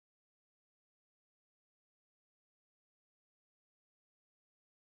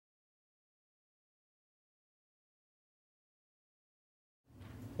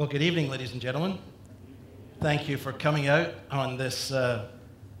Well, good evening, ladies and gentlemen. Thank you for coming out on this, I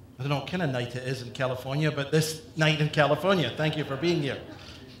don't know what kind of night it is in California, but this night in California. Thank you for being here.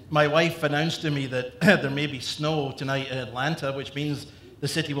 My wife announced to me that there may be snow tonight in Atlanta, which means the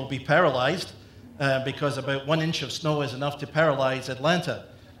city will be paralyzed because about 1 inch of snow is enough to paralyze Atlanta.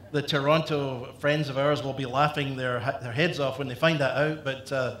 The Toronto friends of ours will be laughing their heads off when they find that out,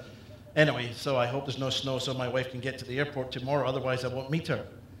 but anyway, so I hope there's no snow so my wife can get to the airport tomorrow, otherwise I won't meet her.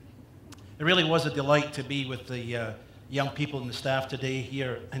 It really was a delight to be with the young people and the staff today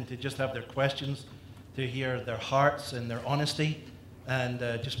here and to just have their questions, to hear their hearts and their honesty, and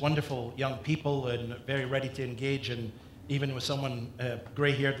just wonderful young people and very ready to engage. And even with someone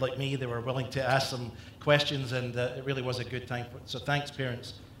gray-haired like me, they were willing to ask some questions, and it really was a good time. So thanks,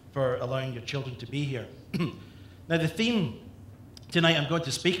 parents, for allowing your children to be here. Now, the theme tonight I'm going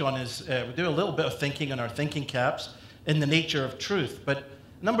to speak on is we do a little bit of thinking on our thinking caps in the nature of truth. But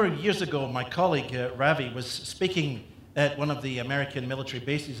a number of years ago, my colleague Ravi was speaking at one of the American military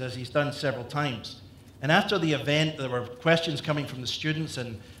bases, as he's done several times. And after the event, there were questions coming from the students,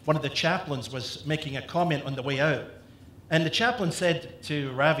 and one of the chaplains was making a comment on the way out. And the chaplain said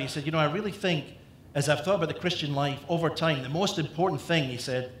to Ravi, he said, "You know, I really think, as I've thought about the Christian life over time, the most important thing," he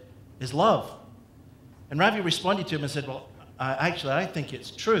said, "is love." And Ravi responded to him and said, "Well, actually, I think it's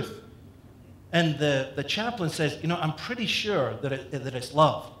truth." And the chaplain says, "You know, I'm pretty sure that it's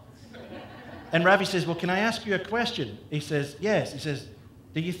love." And Ravi says, "Well, can I ask you a question?" He says, "Yes." He says,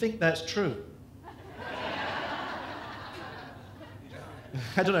 "Do you think that's true?"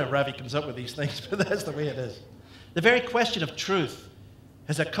 I don't know how Ravi comes up with these things, but that's the way it is. The very question of truth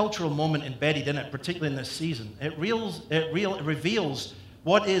has a cultural moment embedded in it, particularly in this season. It reveals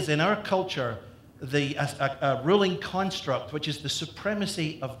what is, in our culture, a ruling construct, which is the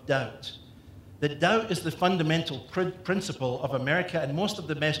supremacy of doubt. That doubt is the fundamental principle of America and most of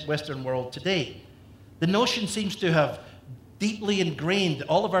the Western world today. The notion seems to have deeply ingrained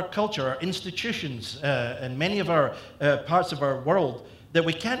all of our culture, our institutions, and many of our parts of our world, that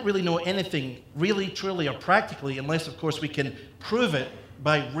we can't really know anything really, truly, or practically unless, of course, we can prove it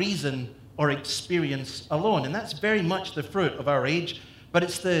by reason or experience alone. And that's very much the fruit of our age, but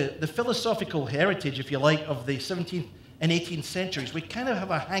it's the philosophical heritage, if you like, of the 17th and 18th centuries. We kind of have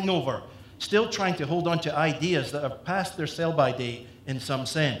a hangover, still trying to hold on to ideas that have passed their sell-by date in some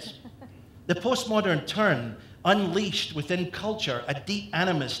sense. The postmodern turn unleashed within culture a deep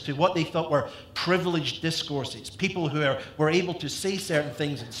animus to what they thought were privileged discourses, people who were able to say certain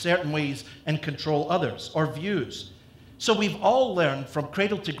things in certain ways and control others, or views. So we've all learned from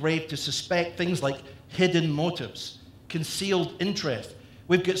cradle to grave to suspect things like hidden motives, concealed interest.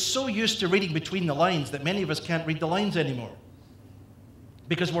 We've got so used to reading between the lines that many of us can't read the lines anymore,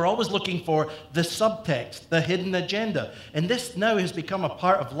 because we're always looking for the subtext, the hidden agenda. And this now has become a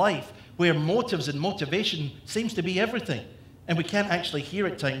part of life where motives and motivation seems to be everything. And we can't actually hear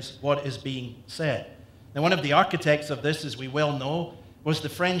at times what is being said. Now, one of the architects of this, as we well know, was the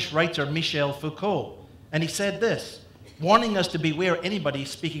French writer Michel Foucault. And he said this, warning us to beware anybody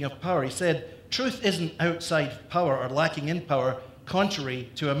speaking of power. He said, "Truth isn't outside power or lacking in power, contrary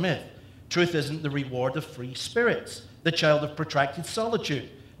to a myth. Truth isn't the reward of free spirits, the child of protracted solitude,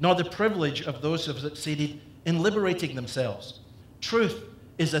 nor the privilege of those who have succeeded in liberating themselves. Truth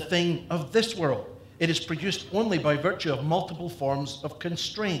is a thing of this world. It is produced only by virtue of multiple forms of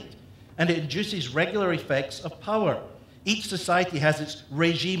constraint, and it induces regular effects of power. Each society has its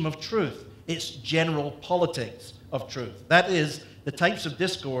regime of truth, its general politics of truth. That is, the types of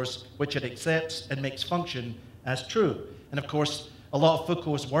discourse which it accepts and makes function as true." And of course, a lot of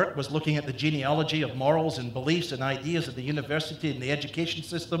Foucault's work was looking at the genealogy of morals and beliefs and ideas of the university and the education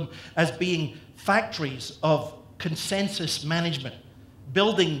system as being factories of consensus management,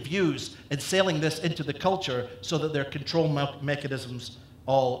 building views and selling this into the culture so that they're control mechanisms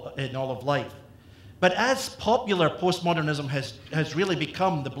in all of life. But as popular postmodernism has really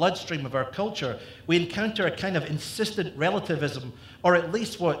become the bloodstream of our culture, we encounter a kind of insistent relativism, or at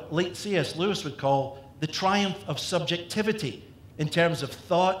least what late C.S. Lewis would call the triumph of subjectivity in terms of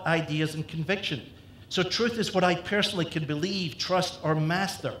thought, ideas, and conviction. So truth is what I personally can believe, trust, or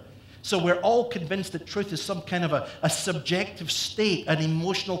master. So we're all convinced that truth is some kind of a subjective state, an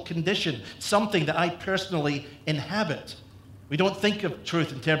emotional condition, something that I personally inhabit. We don't think of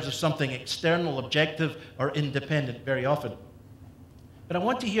truth in terms of something external, objective, or independent very often. But I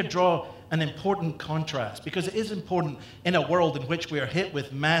want to here draw an important contrast, because it is important in a world in which we are hit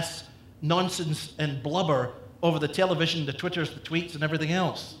with mass nonsense and blubber over the television, the Twitters, the tweets, and everything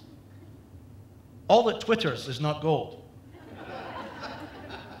else. All that twitters is not gold.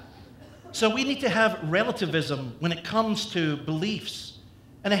 So we need to have relativism when it comes to beliefs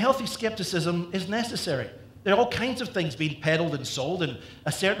And a healthy skepticism is necessary. There are all kinds of things being peddled and sold, and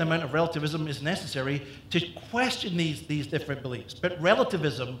a certain amount of relativism is necessary to question these different beliefs. But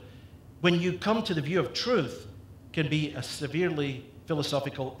relativism, when you come to the view of truth, can be a severely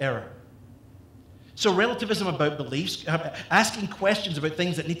philosophical error. So relativism about beliefs, asking questions about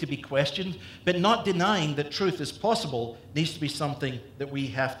things that need to be questioned, but not denying that truth is possible, needs to be something that we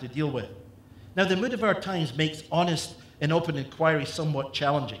have to deal with. Now, the mood of our times makes honest and open inquiry somewhat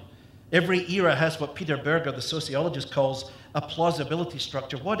challenging. Every era has what Peter Berger, the sociologist, calls a plausibility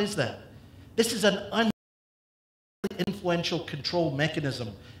structure. What is that? This is an influential control mechanism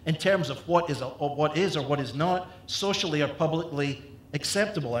in terms of what is or what is not socially or publicly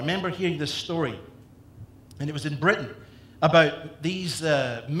acceptable. I remember hearing this story, and it was in Britain, about these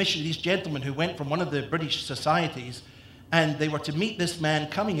gentlemen who went from one of the British societies, and they were to meet this man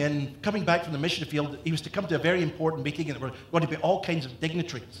coming back from the mission field. He was to come to a very important meeting, and there were going to be all kinds of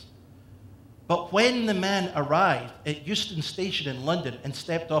dignitaries. But when the man arrived at Euston Station in London and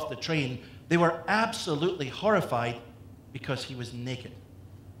stepped off the train, they were absolutely horrified because he was naked.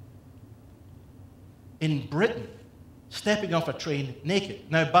 In Britain, stepping off a train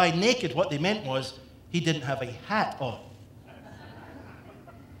naked. Now, by naked, what they meant was he didn't have a hat on.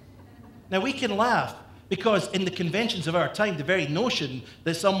 Now, we can laugh because in the conventions of our time, the very notion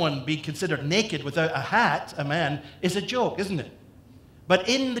that someone be considered naked without a hat, a man, is a joke, isn't it? But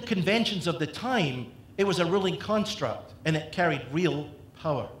in the conventions of the time, it was a ruling construct, and it carried real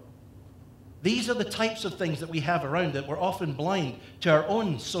power. These are the types of things that we have around that we're often blind to our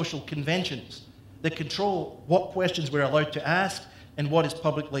own social conventions that control what questions we're allowed to ask and what is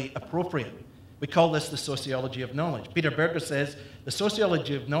publicly appropriate. We call this the sociology of knowledge. Peter Berger says, the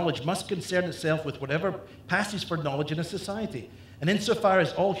sociology of knowledge must concern itself with whatever passes for knowledge in a society. And insofar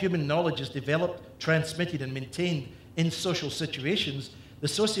as all human knowledge is developed, transmitted, and maintained in social situations, the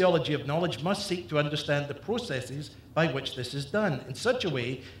sociology of knowledge must seek to understand the processes by which this is done in such a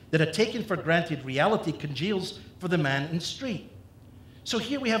way that a taken-for-granted reality congeals for the man in the street. So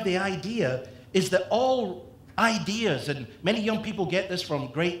here we have the idea is that all ideas, and many young people get this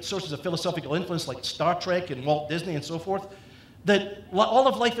from great sources of philosophical influence like Star Trek and Walt Disney and so forth, that all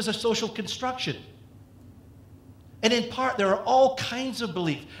of life is a social construction. And in part, there are all kinds of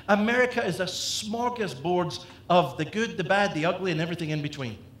beliefs. America is a smorgasbord of the good, the bad, the ugly, and everything in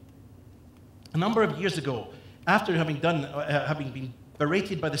between. A number of years ago, after having been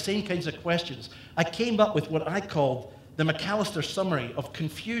berated by the same kinds of questions, I came up with what I called the McAllister summary of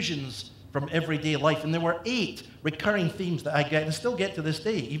confusions from everyday life. And there were 8 recurring themes that I get and still get to this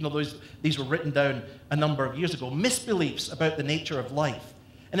day, even though these were written down a number of years ago. Misbeliefs about the nature of life.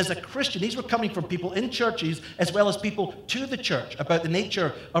 And as a Christian, these were coming from people in churches as well as people to the church about the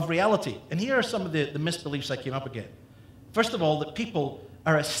nature of reality. And here are some of the misbeliefs I came up again. First of all, that people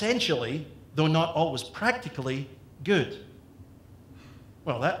are essentially, though not always practically, good.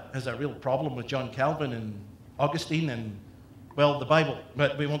 Well, that has a real problem with John Calvin and Augustine and, well, the Bible,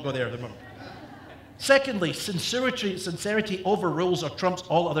 but we won't go there at the moment. Secondly, sincerity overrules or trumps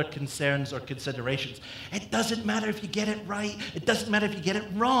all other concerns or considerations. It doesn't matter if you get it right. It doesn't matter if you get it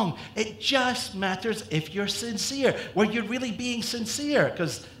wrong. It just matters if you're sincere. Were you really being sincere?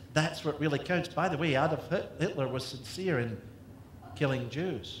 Because that's what really counts. By the way, Adolf Hitler was sincere in killing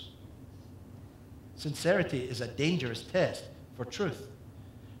Jews. Sincerity is a dangerous test for truth.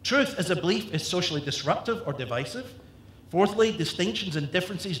 Truth as a belief is socially disruptive or divisive. Fourthly, distinctions and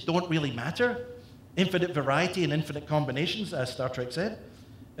differences don't really matter. Infinite variety and infinite combinations, as Star Trek said.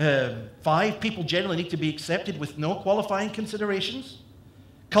 5, people generally need to be accepted with no qualifying considerations.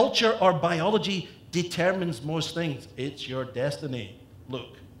 Culture or biology determines most things. It's your destiny.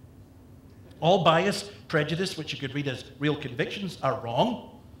 Look. All bias, prejudice, which you could read as real convictions, are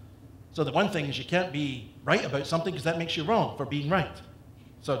wrong. So the one thing is you can't be right about something because that makes you wrong for being right.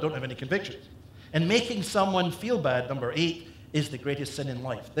 So don't have any convictions. And making someone feel bad, number 8, is the greatest sin in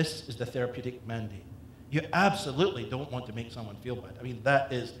life. This is the therapeutic mandate. You absolutely don't want to make someone feel bad. I mean,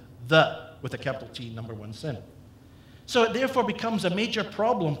 that is with a capital T, number 1 sin. So it therefore becomes a major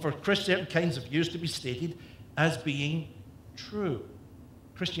problem for certain kinds of views to be stated as being true.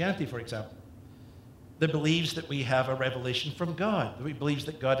 Christianity, for example, that believes that we have a revelation from God, that believes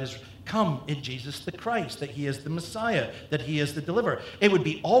that God has come in Jesus the Christ, that he is the Messiah, that he is the deliverer. It would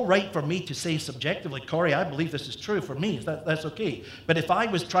be all right for me to say subjectively, Corey, I believe this is true for me. That's okay. But if I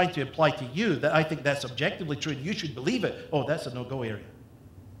was trying to imply to you that I think that's objectively true and you should believe it, oh, that's a no-go area.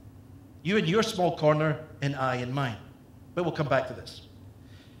 You in your small corner and I in mine. But we'll come back to this.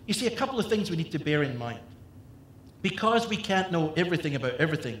 You see, a couple of things we need to bear in mind. Because we can't know everything about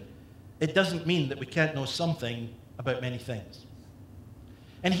everything, it doesn't mean that we can't know something about many things.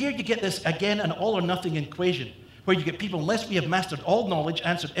 And here you get this, again, an all or nothing equation, where you get people, unless we have mastered all knowledge,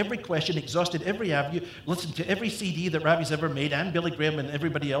 answered every question, exhausted every avenue, listened to every CD that Ravi's ever made, and Billy Graham and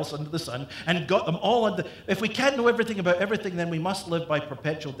everybody else under the sun, and got them all under. If we can't know everything about everything, then we must live by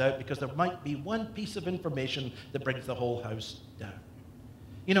perpetual doubt, because there might be one piece of information that brings the whole house down.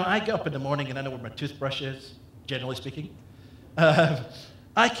 You know, I get up in the morning and I know where my toothbrush is, generally speaking.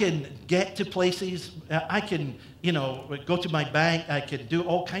 I can get to places, I can, go to my bank, I can do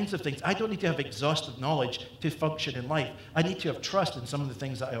all kinds of things. I don't need to have exhaustive knowledge to function in life. I need to have trust in some of the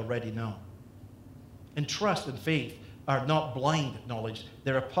things that I already know. And trust and faith are not blind knowledge.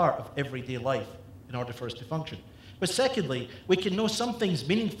 They're a part of everyday life in order for us to function. But secondly, we can know some things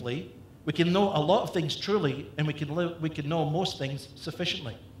meaningfully, we can know a lot of things truly, and we can know most things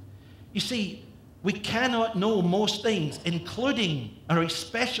sufficiently. You see, we cannot know most things, including or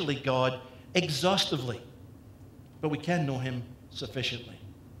especially God, exhaustively. But we can know him sufficiently.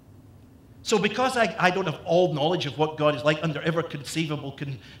 So because I don't have all knowledge of what God is like under every conceivable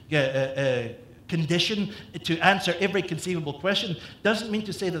condition to answer every conceivable question, doesn't mean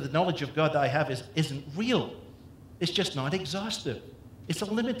to say that the knowledge of God that I have isn't real. It's just not exhaustive. It's a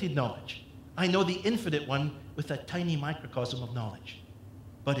limited knowledge. I know the infinite one with a tiny microcosm of knowledge.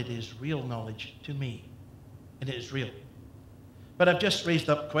 But it is real knowledge to me. And it is real. But I've just raised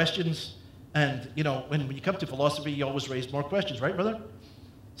up questions. And, when you come to philosophy, you always raise more questions, right, brother?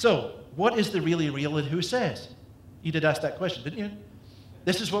 So, what is the really real and who says? You did ask that question, didn't you?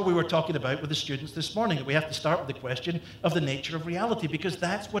 This is what we were talking about with the students this morning. We have to start with the question of the nature of reality, because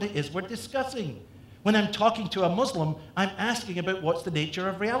that's what it is we're discussing. When I'm talking to a Muslim, I'm asking about what's the nature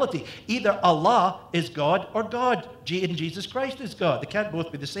of reality. Either Allah is God or God and Jesus Christ is God. They can't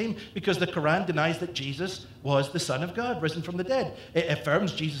both be the same, because the Quran denies that Jesus was the Son of God, risen from the dead. It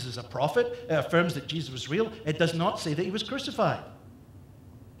affirms Jesus is a prophet. It affirms that Jesus was real. It does not say that he was crucified.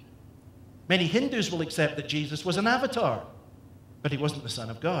 Many Hindus will accept that Jesus was an avatar, but he wasn't the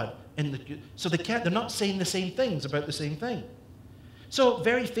Son of God. So they're not saying the same things about the same thing. So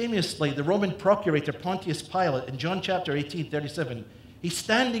very famously, the Roman procurator Pontius Pilate, in John chapter 18:37, he's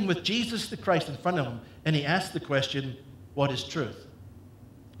standing with Jesus the Christ in front of him, and he asks the question, what is truth?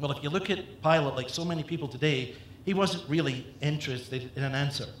 Well, if you look at Pilate, like so many people today, he wasn't really interested in an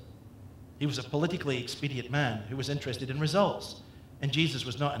answer. He was a politically expedient man who was interested in results. And Jesus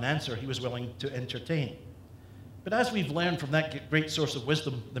was not an answer he was willing to entertain. But as we've learned from that great source of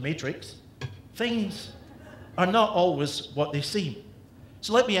wisdom, the Matrix, things are not always what they seem.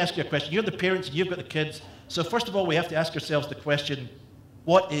 So let me ask you a question. You're the parents and you've got the kids. So first of all, we have to ask ourselves the question,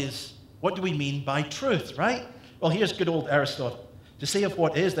 what do we mean by truth, right? Well, here's good old Aristotle. To say of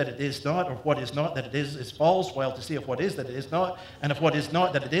what is that it is not, or what is not that it is false, while to say of what is that it is not, and of what is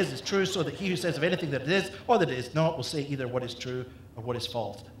not that it is true, so that he who says of anything that it is or that it is not will say either what is true or what is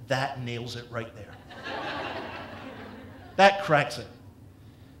false. That nails it right there. That cracks it.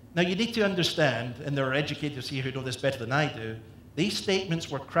 Now, you need to understand, and there are educators here who know this better than I do, these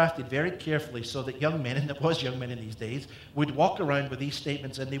statements were crafted very carefully so that young men, and it was young men in these days, would walk around with these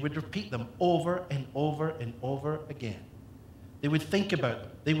statements and they would repeat them over and over and over again. They would think about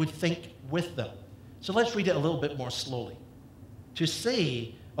them. They would think with them. So let's read it a little bit more slowly. To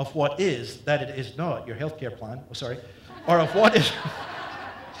say of what is that it is not, your healthcare plan, or of what is...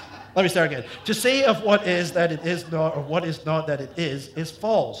 Let me start again. To say of what is that it is not, or what is not that it is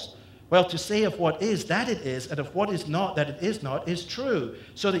false. Well, to say of what is that it is, and of what is not that it is not, is true.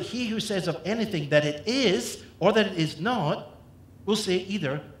 So that he who says of anything that it is, or that it is not, will say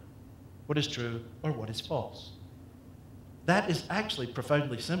either what is true or what is false. That is actually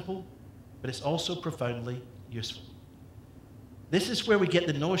profoundly simple, but it's also profoundly useful. This is where we get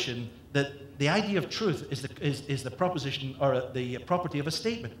the notion that the idea of truth is the proposition or the property of a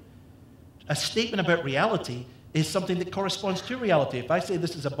statement. A statement about reality is something that corresponds to reality. If I say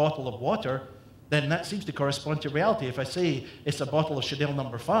this is a bottle of water, then that seems to correspond to reality. If I say it's a bottle of Chanel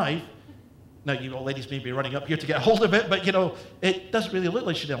No. 5, now you old ladies may be running up here to get a hold of it, but it doesn't really look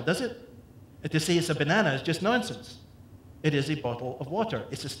like Chanel, does it? And to say it's a banana is just nonsense. It is a bottle of water.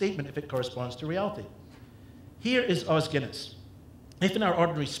 It's a statement if it corresponds to reality. Here is Os Guinness. If in our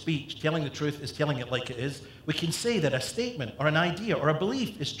ordinary speech, telling the truth is telling it like it is, we can say that a statement or an idea or a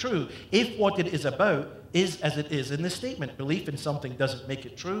belief is true if what it is about is as it is in the statement. Belief in something doesn't make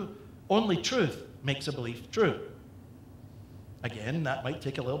it true. Only truth makes a belief true. Again, that might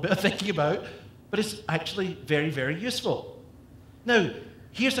take a little bit of thinking about, but it's actually very, very useful. Now,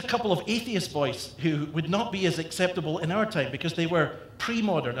 here's a couple of atheist boys who would not be as acceptable in our time because they were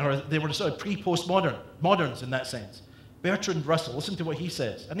pre-modern, or they were sort of pre-postmodern, moderns in that sense. Bertrand Russell, listen to what he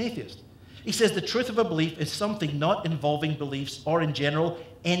says, an atheist. He says the truth of a belief is something not involving beliefs or, in general,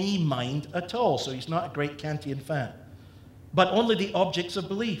 any mind at all. So he's not a great Kantian fan. But only the objects of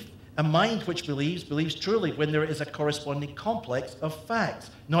belief. A mind which believes truly when there is a corresponding complex of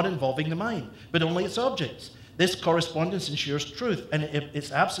facts, not involving the mind, but only its objects. This correspondence ensures truth, and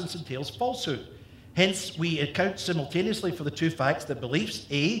its absence entails falsehood. Hence, we account simultaneously for the two facts that beliefs,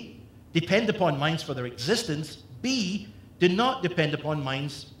 A, depend upon minds for their existence, B, do not depend upon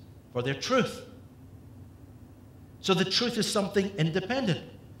minds for their truth. So the truth is something independent.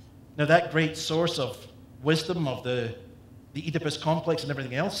 Now, that great source of wisdom of the Oedipus complex and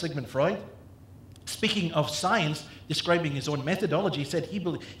everything else, Sigmund Freud, speaking of science, describing his own methodology, said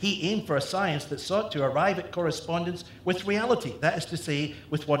he aimed for a science that sought to arrive at correspondence with reality, that is to say,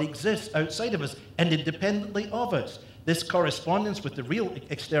 with what exists outside of us and independently of us. This correspondence with the real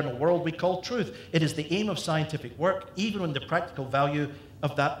external world we call truth. It is the aim of scientific work, even when the practical value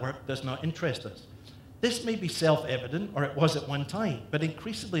of that work does not interest us. This may be self-evident, or it was at one time, but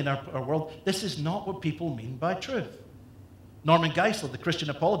increasingly in our world, this is not what people mean by truth. Norman Geisler, the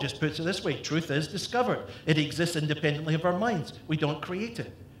Christian apologist, puts it this way: truth is discovered. It exists independently of our minds. We don't create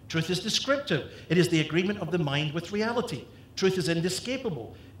it. Truth is descriptive. It is the agreement of the mind with reality. Truth is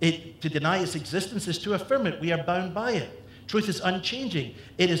inescapable. To deny its existence is to affirm it. We are bound by it. Truth is unchanging.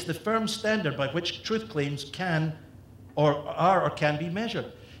 It is the firm standard by which truth claims can or can be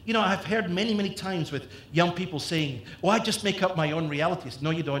measured. You know, I've heard many, many times with young people saying, "Oh, I just make up my own realities."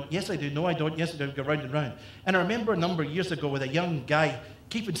 No, you don't. Yes, I do. No, I don't. Yes, I do. Go round and round. And I remember a number of years ago with a young guy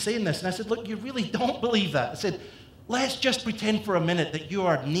keeping saying this, and I said, "Look, you really don't believe that." I said, "Let's just pretend for a minute that you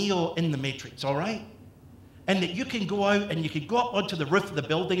are Neo in the Matrix, all right? And that you can go out and you can go up onto the roof of the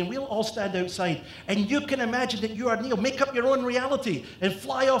building and we'll all stand outside. And you can imagine that you are Neo. Make up your own reality and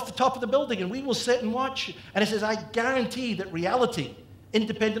fly off the top of the building and we will sit and watch." And he says, "I guarantee that reality,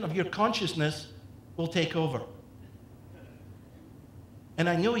 independent of your consciousness, will take over." And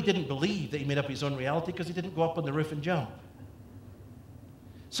I know he didn't believe that he made up his own reality because he didn't go up on the roof and jump.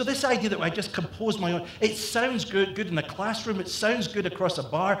 So this idea that I just compose my own, it sounds good in a classroom, it sounds good across a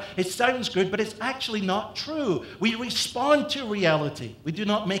bar, it sounds good, but it's actually not true. We respond to reality. We do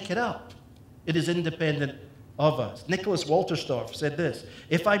not make it up. It is independent of us. Nicholas Walterstorff said this: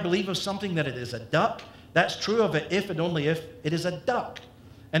 "If I believe of something that it is a duck, that's true of it if and only if it is a duck.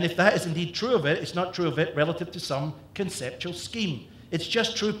 And if that is indeed true of it, it's not true of it relative to some conceptual scheme. It's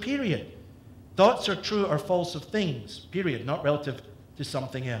just true, period. Thoughts are true or false of things, period, not relative to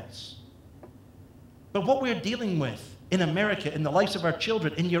something else." But what we're dealing with in America, in the lives of our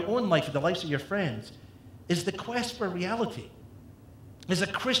children, in your own life, in the lives of your friends, is the quest for reality. As a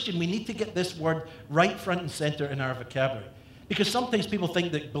Christian, we need to get this word right front and center in our vocabulary. Because sometimes people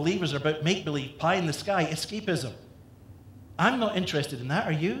think that believers are about make-believe, pie in the sky, escapism. I'm not interested in that,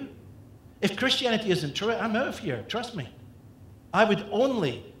 are you? If Christianity isn't true, I'm out of here, trust me. I would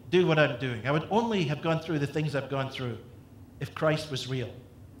only do what I'm doing. I would only have gone through the things I've gone through if Christ was real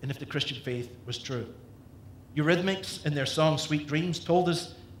and if the Christian faith was true. Eurythmics, in their song Sweet Dreams, told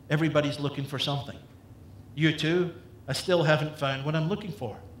us everybody's looking for something. You too, I still haven't found what I'm looking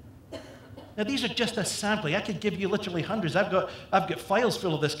for. Now, these are just a sampling. I could give you literally hundreds. I've got files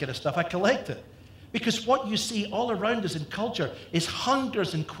full of this kind of stuff. I collect it. Because what you see all around us in culture is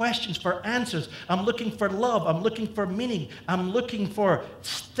hungers and questions for answers. I'm looking for love. I'm looking for meaning. I'm looking for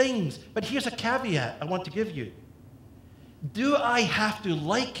things. But here's a caveat I want to give you. Do I have to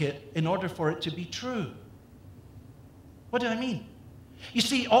like it in order for it to be true? What do I mean? You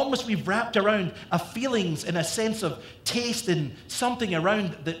see, almost we've wrapped around a feelings and a sense of taste and something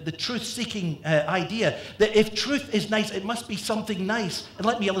around the truth-seeking idea that if truth is nice, it must be something nice. And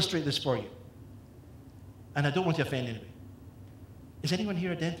let me illustrate this for you. And I don't want to offend anybody. Is anyone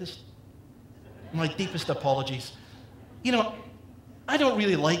here a dentist? My deepest apologies. You know, I don't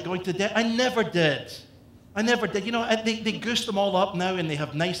really like going to the dentist. I never did. You know, they goose them all up now and they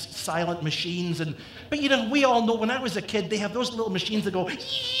have nice silent machines. But you know, we all know when I was a kid, they have those little machines that go,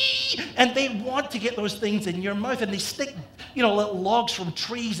 and they want to get those things in your mouth and they stick, you know, little logs from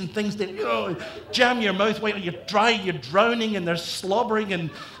trees and things that, you know, jam your mouth while you're dry, you're drowning and they're slobbering and,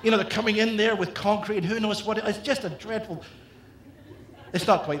 you know, they're coming in there with concrete and who knows what. It's just a dreadful, it's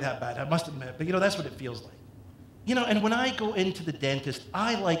not quite that bad, I must admit, but you know, that's what it feels like. You know, and when I go into the dentist,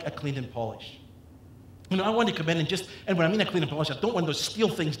 I like a clean and polish. You know, I want to come in and when I mean a clean and polish, I don't want those steel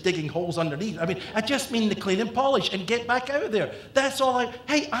things digging holes underneath. I mean, I just mean the clean and polish and get back out of there. That's all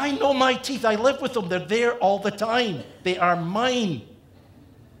hey, I know my teeth. I live with them. They're there all the time. They are mine.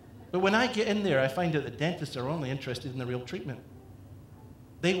 But when I get in there, I find that the dentists are only interested in the real treatment.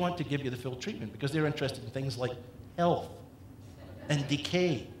 They want to give you the full treatment because they're interested in things like health and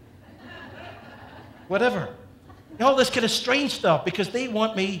decay whatever. All this kind of strange stuff because they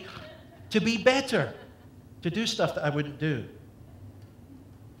want me to be better, to do stuff that I wouldn't do.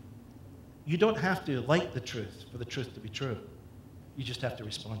 You don't have to like the truth for the truth to be true. You just have to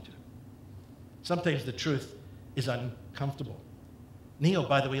respond to it. Sometimes the truth is uncomfortable. Neo,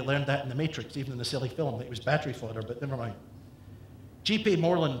 by the way, learned that in The Matrix, even in the silly film. It was battery fodder, but never mind. G.P.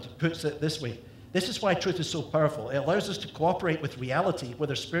 Moreland puts it this way. This is why truth is so powerful. It allows us to cooperate with reality,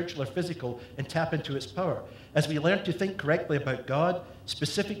 whether spiritual or physical, and tap into its power. As we learn to think correctly about God,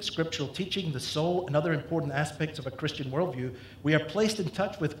 specific scriptural teaching, the soul, and other important aspects of a Christian worldview, we are placed in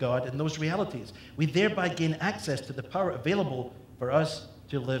touch with God and those realities. We thereby gain access to the power available for us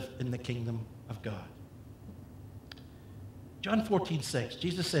to live in the kingdom of God. John 14:6,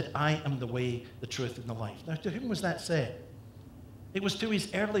 Jesus said, I am the way, the truth, and the life. Now, to whom was that said? It was to his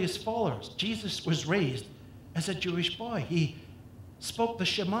earliest followers. Jesus was raised as a Jewish boy. He spoke the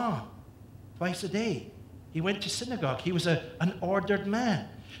Shema twice a day. He went to synagogue. He was an ordered man.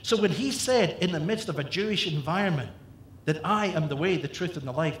 So when he said in the midst of a Jewish environment that I am the way, the truth, and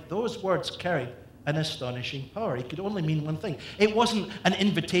the life, those words carried an astonishing power. It could only mean one thing. It wasn't an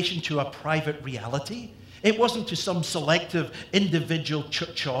invitation to a private reality. It wasn't to some selective individual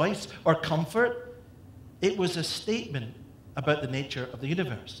choice or comfort. It was a statement about the nature of the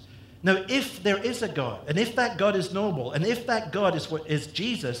universe. Now, if there is a God, and if that God is noble, and if that God is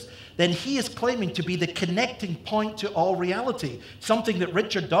Jesus, then he is claiming to be the connecting point to all reality, something that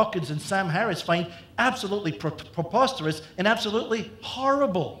Richard Dawkins and Sam Harris find absolutely preposterous and absolutely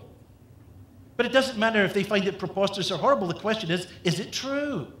horrible. But it doesn't matter if they find it preposterous or horrible. The question is it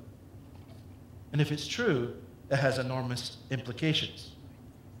true? And if it's true, it has enormous implications.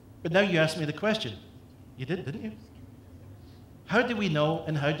 But now you ask me the question. You did, didn't you? How do we know,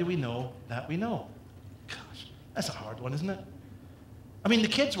 and how do we know that we know? Gosh, that's a hard one, isn't it? I mean, the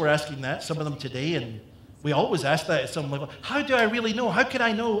kids were asking that, some of them today, and we always ask that at some level. How do I really know? How can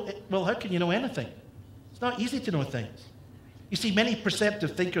I know? Well, how can you know anything? It's not easy to know things. You see, many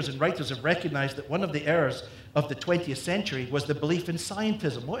perceptive thinkers and writers have recognized that one of the errors of the 20th century was the belief in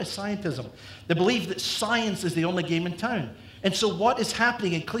scientism. What is scientism? The belief that science is the only game in town. And so what is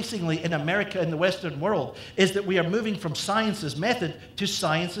happening increasingly in America and the Western world is that we are moving from science's method to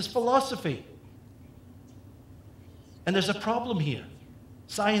science's philosophy. And there's a problem here.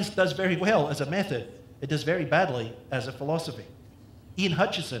 Science does very well as a method. It does very badly as a philosophy. Ian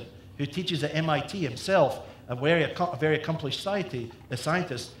Hutchison, who teaches at MIT himself, a very accomplished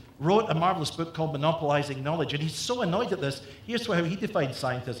scientist, wrote a marvelous book called Monopolizing Knowledge. And he's so annoyed at this. Here's how he defines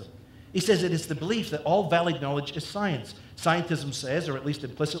scientism. He says it is the belief that all valid knowledge is science. Scientism says, or at least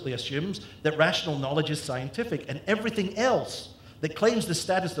implicitly assumes, that rational knowledge is scientific, and everything else that claims the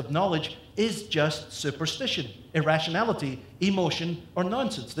status of knowledge is just superstition, irrationality, emotion, or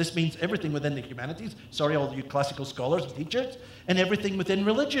nonsense. This means everything within the humanities, sorry, all you classical scholars and teachers, and everything within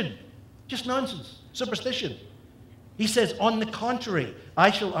religion. Just nonsense, superstition. He says, on the contrary, I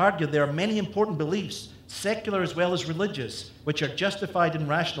shall argue there are many important beliefs, secular as well as religious, which are justified and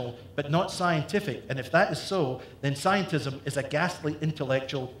rational, but not scientific. And if that is so, then scientism is a ghastly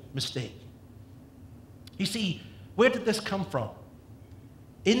intellectual mistake. You see, where did this come from?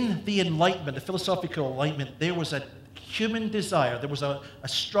 In the Enlightenment, the philosophical Enlightenment, there was a human desire, there was a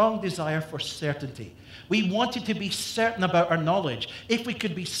strong desire for certainty. We wanted to be certain about our knowledge. If we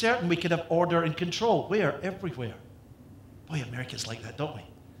could be certain, we could have order and control. Where? Everywhere. Boy, Americans like that, don't we?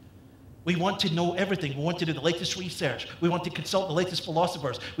 We want to know everything. We want to do the latest research. We want to consult the latest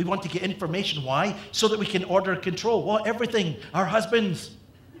philosophers. We want to get information. Why? So that we can order and control. What? Everything. Our husbands,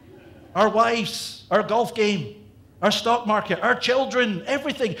 our wives, our golf game, our stock market, our children,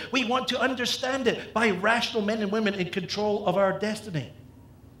 everything. We want to understand it by rational men and women in control of our destiny.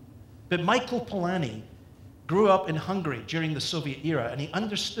 But Michael Polanyi grew up in Hungary during the Soviet era, and he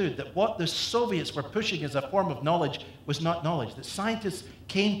understood that what the Soviets were pushing as a form of knowledge was not knowledge, that scientists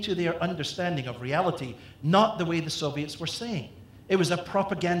came to their understanding of reality not the way the Soviets were saying. It was a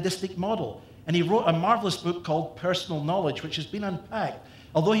propagandistic model. And he wrote a marvelous book called Personal Knowledge, which has been unpacked.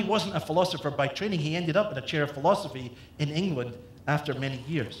 Although he wasn't a philosopher by training, he ended up in a chair of philosophy in England after many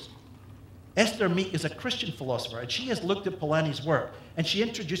years. Esther Meek is a Christian philosopher, and she has looked at Polanyi's work, and she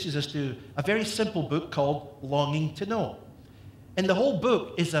introduces us to a very simple book called Longing to Know. And the whole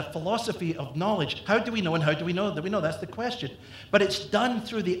book is a philosophy of knowledge. How do we know, and how do we know that we know? That's the question. But it's done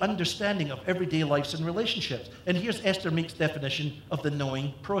through the understanding of everyday lives and relationships. And here's Esther Meek's definition of the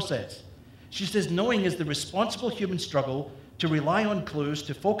knowing process. She says, knowing is the responsible human struggle to rely on clues,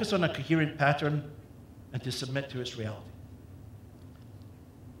 to focus on a coherent pattern, and to submit to its reality.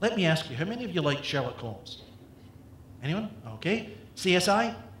 Let me ask you, how many of you like Sherlock Holmes? Anyone? Okay.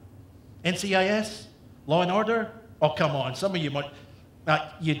 CSI? NCIS? Law and Order? Oh, come on. Some of you might...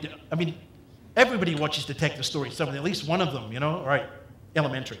 everybody watches Detective Stories. At least one of them, All right,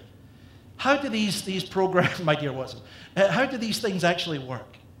 elementary. How do these programs... My dear Watson. How do these things actually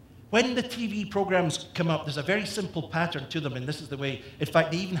work? When the TV programs come up, there's a very simple pattern to them, and this is the way... In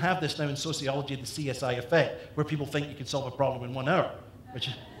fact, they even have this now in sociology, the CSI effect, where people think you can solve a problem in 1 hour, which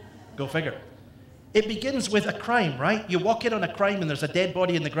is... Go figure. It begins with a crime, right? You walk in on a crime, and there's a dead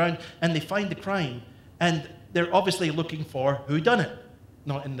body in the ground, and they find the crime, and they're obviously looking for who done it.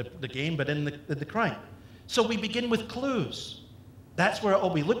 Not in the game, but in the crime. So we begin with clues. That's where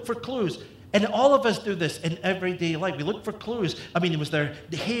we look for clues. And all of us do this in everyday life. We look for clues. Was there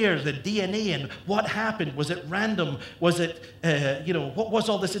the hair, the DNA, and what happened? Was it random? Was it, what was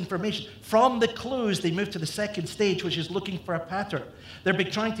all this information? From the clues, they move to the second stage, which is looking for a pattern. They're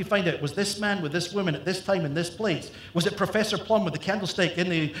trying to find out, was this man with this woman at this time in this place? Was it Professor Plum with the candlestick in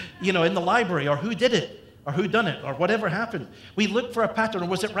the library? Or who did it? Or who done it, or whatever happened. We look for a pattern, or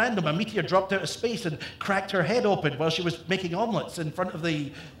was it random? A meteor dropped out of space and cracked her head open while she was making omelets in front of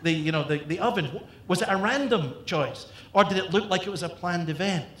the oven. Was it a random choice, or did it look like it was a planned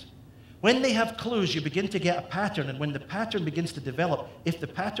event? When they have clues, you begin to get a pattern, and when the pattern begins to develop, if the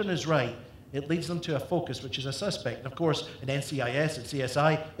pattern is right, it leads them to a focus, which is a suspect. And of course, in NCIS and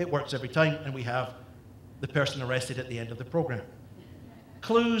CSI, it works every time, and we have the person arrested at the end of the program.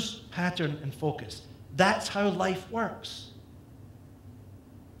 Clues, pattern, and focus. That's how life works.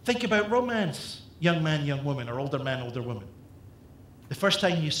 Think about romance, young man, young woman, or older man, older woman. The first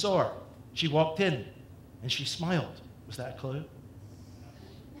time you saw her, she walked in and she smiled. Was that a clue?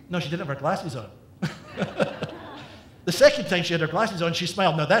 No, she didn't have her glasses on. The second time she had her glasses on, she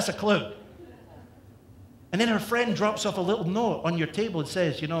smiled. No, that's a clue. And then her friend drops off a little note on your table and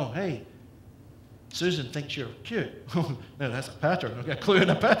says, hey, Susan thinks you're cute. No, that's a pattern. I've got a clue in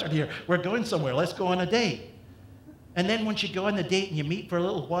a pattern here. We're going somewhere. Let's go on a date. And then once you go on the date and you meet for a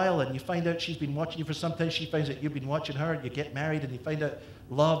little while and you find out she's been watching you for some time, she finds out you've been watching her, and you get married and you find out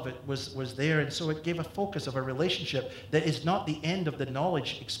love was there. And so it gave a focus of a relationship that is not the end of the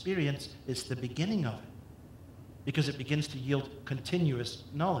knowledge experience, it's the beginning of it. Because it begins to yield continuous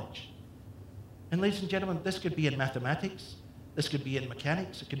knowledge. And ladies and gentlemen, this could be in mathematics, this could be in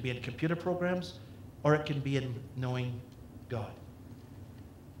mechanics, it could be in computer programs, or it can be in knowing God.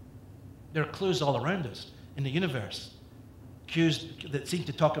 There are clues all around us in the universe. Cues that seem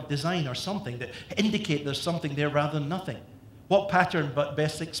to talk of design or something, that indicate there's something there rather than nothing. What pattern but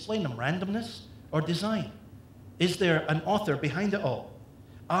best explain them? Randomness or design? Is there an author behind it all?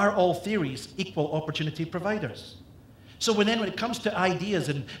 Are all theories equal opportunity providers? So when it comes to ideas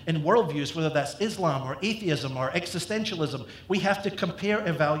and worldviews, whether that's Islam or atheism or existentialism, we have to compare,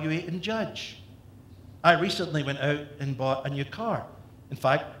 evaluate, and judge. I recently went out and bought a new car. In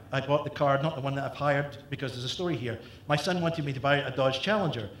fact, I bought the car, not the one that I've hired, because there's a story here. My son wanted me to buy a Dodge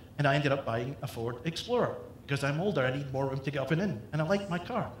Challenger, and I ended up buying a Ford Explorer, because I'm older, I need more room to get up and in, and I like my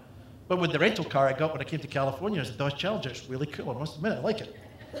car. But with the rental car I got when I came to California, it was a Dodge Challenger. It's really cool, I must admit, I like it.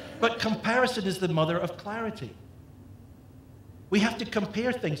 But comparison is the mother of clarity. We have to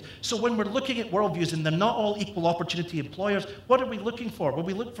compare things. So when we're looking at worldviews and they're not all equal opportunity employers, what are we looking for? Well,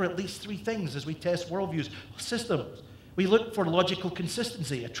 we look for at least 3 things as we test worldviews, systems. We look for logical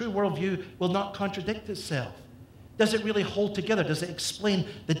consistency. A true worldview will not contradict itself. Does it really hold together? Does it explain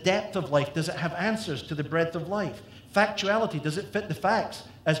the depth of life? Does it have answers to the breadth of life? Factuality, does it fit the facts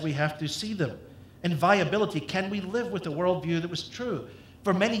as we have to see them? And viability, can we live with a worldview that was true?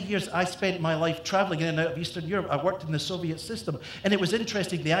 For many years, I spent my life traveling in and out of Eastern Europe. I worked in the Soviet system. And it was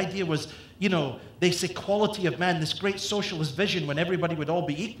interesting. The idea was, this equality of man, this great socialist vision when everybody would all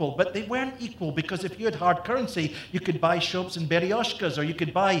be equal. But they weren't equal, because if you had hard currency, you could buy shops and berioshkas, or you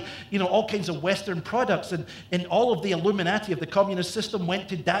could buy, all kinds of Western products. And all of the Illuminati of the communist system went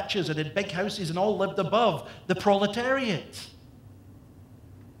to dachas and in big houses and all lived above the proletariat.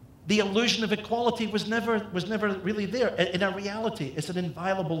 The illusion of equality was never really there. In our reality, it's an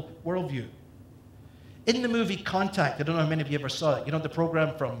inviolable worldview. In the movie Contact, I don't know how many of you ever saw it. The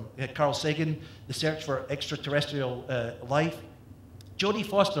program from Carl Sagan, The Search for Extraterrestrial Life. Jodie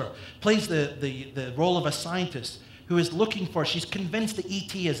Foster plays the role of a scientist who is looking for, she's convinced that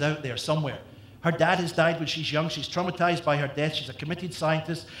ET is out there somewhere. Her dad has died when she's young. She's traumatized by her death. She's a committed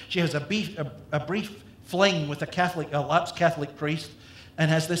scientist. She has a brief fling with a lapsed Catholic priest, and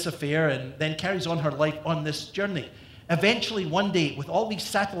has this affair, and then carries on her life on this journey. Eventually, one day, with all these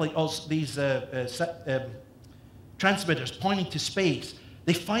transmitters pointing to space,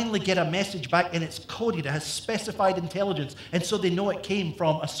 they finally get a message back, and it's coded. It has specified intelligence, and so they know it came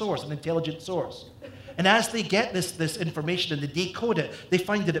from a source, an intelligent source. And as they get this information and they decode it, they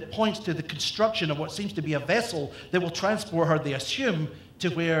find that it points to the construction of what seems to be a vessel that will transport her, they assume, to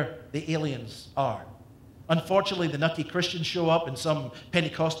where the aliens are. Unfortunately, the nutty Christians show up in some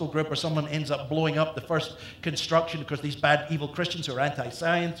Pentecostal group, or someone ends up blowing up the first construction because these bad, evil Christians who are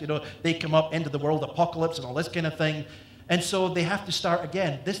anti-science, they come up into the world apocalypse and all this kind of thing. And so they have to start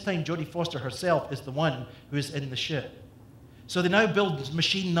again. This time, Jodie Foster herself is the one who is in the ship. So they now build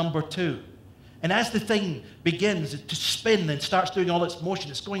machine number 2. And as the thing begins to spin and starts doing all its motion,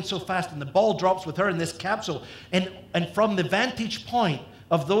 it's going so fast, and the ball drops with her in this capsule. And from the vantage point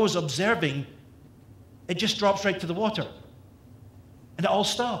of those observing, it just drops right to the water. And it all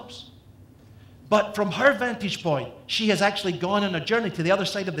stops. But from her vantage point, she has actually gone on a journey to the other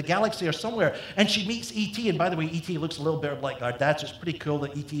side of the galaxy or somewhere, and she meets E.T. And by the way, E.T. looks a little bit like our dad, so it's pretty cool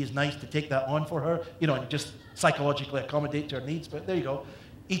that E.T. is nice to take that on for her, and just psychologically accommodate to her needs. But there you go.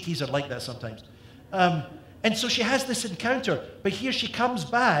 E.T.s are like that sometimes. And so she has this encounter, but here she comes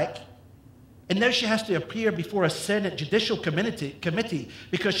back, and now she has to appear before a Senate Judicial Committee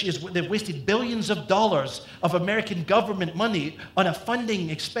because they've wasted billions of dollars of American government money on a funding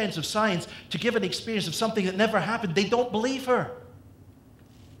expense of science to give an experience of something that never happened. They don't believe her.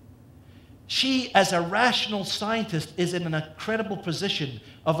 She, as a rational scientist, is in an incredible position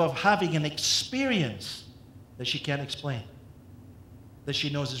of having an experience that she can't explain, that she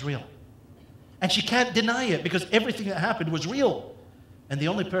knows is real. And she can't deny it because everything that happened was real. And the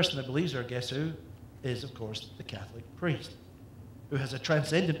only person that believes her, guess who? Is, of course, the Catholic priest, who has a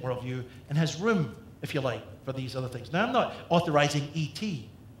transcendent worldview and has room, if you like, for these other things. Now, I'm not authorizing E.T.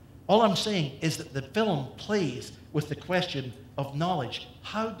 All I'm saying is that the film plays with the question of knowledge.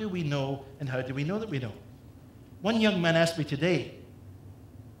 How do we know, and how do we know that we know? One young man asked me today,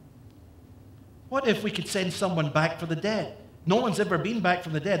 what if we could send someone back from the dead? No one's ever been back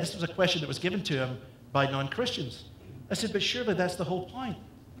from the dead. This was a question that was given to him by non-Christians. I said, but surely that's the whole point.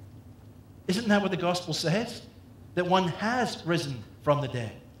 Isn't that what the gospel says? That one has risen from the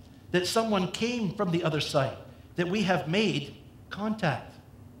dead. That someone came from the other side. That we have made contact.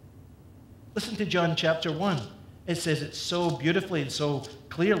 Listen to John chapter 1. It says it so beautifully and so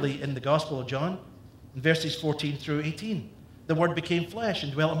clearly in the Gospel of John, in verses 14 through 18. The Word became flesh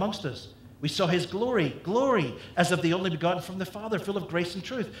and dwelt amongst us. We saw his glory as of the only begotten from the Father, full of grace and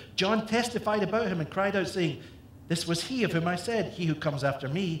truth. John testified about him and cried out, saying, this was he of whom I said, he who comes after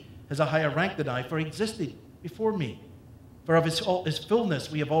me has a higher rank than I, for he existed before me. For of his fullness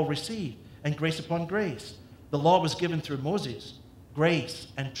we have all received, and grace upon grace. The law was given through Moses. Grace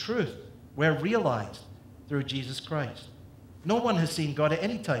and truth were realized through Jesus Christ. No one has seen God at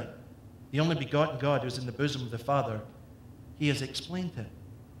any time. The only begotten God who is in the bosom of the Father, he has explained him.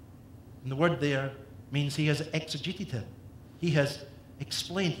 And the word there means he has exegeted him. He has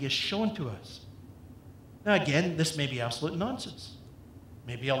explained, he has shown to us. Now again, this may be absolute nonsense.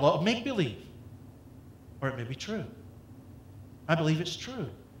 Maybe a lot of make-believe. Or it may be true. I believe it's true.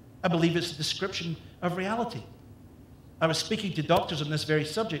 I believe it's a description of reality. I was speaking to doctors on this very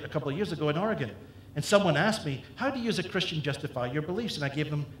subject a couple of years ago in Oregon, and someone asked me, how do you as a Christian justify your beliefs? And I gave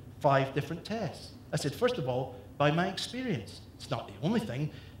them 5 different tests. I said, first of all, by my experience. It's not the only thing,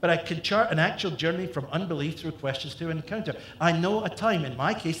 but I can chart an actual journey from unbelief through questions to encounter. I know a time, in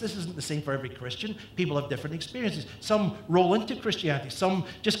my case, this isn't the same for every Christian. People have different experiences. Some roll into Christianity. Some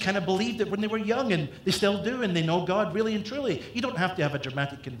just kind of believed it when they were young, and they still do, and they know God really and truly. You don't have to have a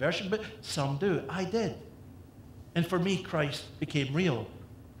dramatic conversion, but some do. I did. And for me, Christ became real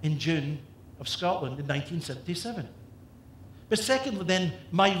in June of Scotland in 1977. But secondly, then,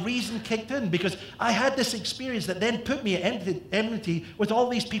 my reason kicked in because I had this experience that then put me at enmity with all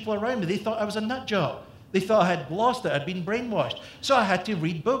these people around me. They thought I was a nut job. They thought I had lost it, I'd been brainwashed. So I had to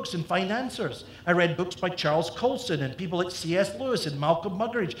read books and find answers. I read books by Charles Colson and people like C.S. Lewis and Malcolm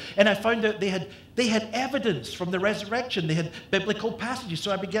Muggeridge. And I found out they had evidence from the resurrection. They had biblical passages.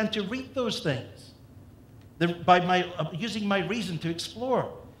 So I began to read those things using my reason to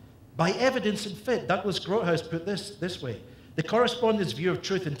explore. By evidence and fit, Douglas Groothuis put this way. The correspondence view of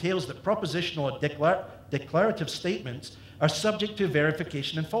truth entails that propositional or declarative statements are subject to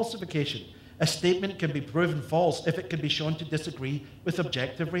verification and falsification. A statement can be proven false if it can be shown to disagree with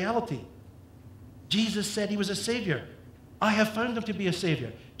objective reality. Jesus said he was a savior. I have found him to be a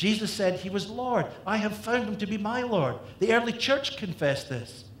savior. Jesus said he was Lord. I have found him to be my Lord. The early church confessed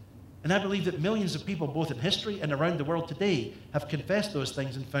this. And I believe that millions of people, both in history and around the world today, have confessed those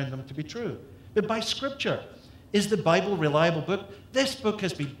things and found them to be true. But by Scripture, is the Bible a reliable book? This book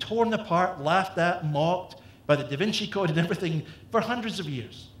has been torn apart, laughed at, mocked by the Da Vinci Code and everything for hundreds of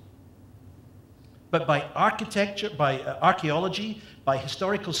years. But by architecture, by archaeology, by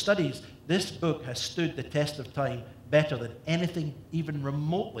historical studies, this book has stood the test of time better than anything even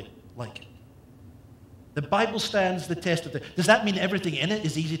remotely like it. The Bible stands the test of time. Does that mean everything in it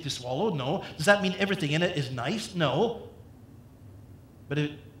is easy to swallow? No. Does that mean everything in it is nice? No. But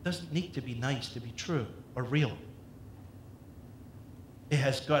it doesn't need to be nice to be true or real. It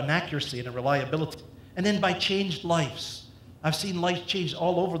has got an accuracy and a reliability. And then by changed lives. I've seen lives changed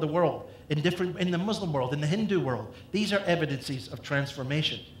all over the world, in the Muslim world, in the Hindu world. These are evidences of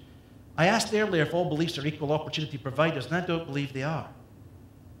transformation. I asked earlier if all beliefs are equal opportunity providers, and I don't believe they are.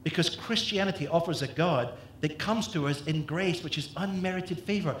 Because Christianity offers a God that comes to us in grace, which is unmerited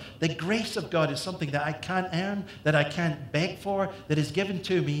favor. The grace of God is something that I can't earn, that I can't beg for, that is given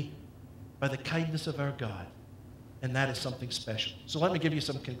to me by the kindness of our God. And that is something special. So let me give you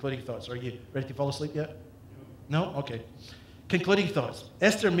some concluding thoughts. Are you ready to fall asleep yet? No? Okay. Concluding thoughts.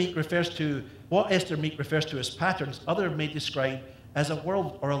 What Esther Meek refers to as patterns, others may describe as a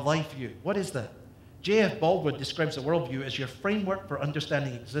world or a life view. What is that? J.F. Baldwin describes a worldview as your framework for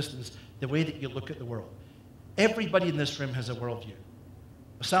understanding existence, the way that you look at the world. Everybody in this room has a worldview.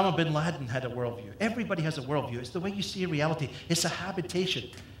 Osama bin Laden had a worldview. Everybody has a worldview. It's the way you see reality. It's a habitation.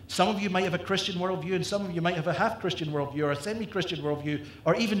 Some of you might have a Christian worldview, and some of you might have a half-Christian worldview, or a semi-Christian worldview,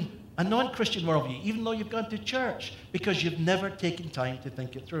 or even a non-Christian worldview, even though you've gone to church, because you've never taken time to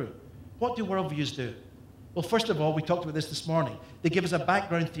think it through. What do worldviews do? Well, first of all, we talked about this morning. They give us a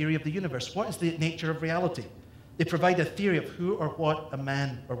background theory of the universe. What is the nature of reality? They provide a theory of who or what a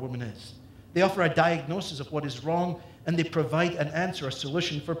man or woman is. They offer a diagnosis of what is wrong, and they provide an answer, a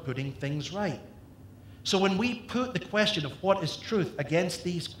solution for putting things right. So when we put the question of what is truth against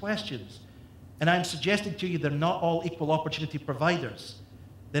these questions, and I'm suggesting to you they're not all equal opportunity providers,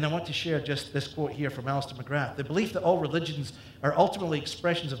 then I want to share just this quote here from Alister McGrath. The belief that all religions are ultimately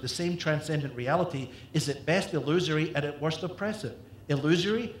expressions of the same transcendent reality is at best illusory and at worst oppressive.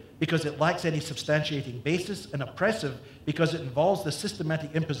 Illusory because it lacks any substantiating basis, and oppressive because it involves the systematic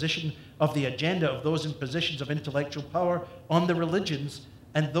imposition of the agenda of those in positions of intellectual power on the religions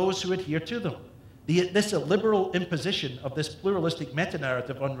and those who adhere to them. This illiberal imposition of this pluralistic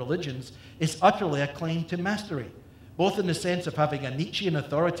meta-narrative on religions is utterly a claim to mastery, both in the sense of having a Nietzschean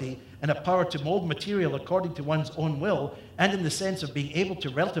authority and a power to mold material according to one's own will, and in the sense of being able to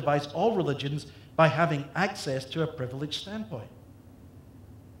relativize all religions by having access to a privileged standpoint.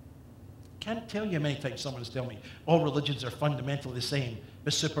 Can't tell you how many times someone has told me all religions are fundamentally the same,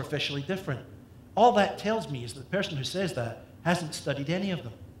 but superficially different. All that tells me is that the person who says that hasn't studied any of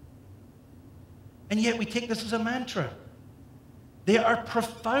them. And yet we take this as a mantra. They are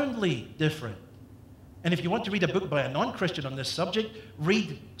profoundly different. And if you want to read a book by a non-Christian on this subject,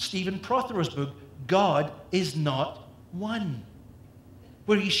 read Stephen Prothero's book, God is Not One,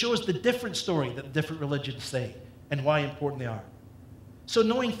 where he shows the different story that the different religions say and why important they are. So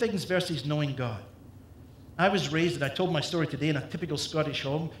knowing things versus knowing God. I was raised, and I told my story today, in a typical Scottish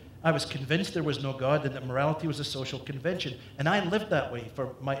home. I was convinced there was no God and that morality was a social convention. And I lived that way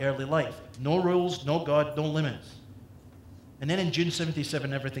for my early life. No rules, no God, no limits. And then in June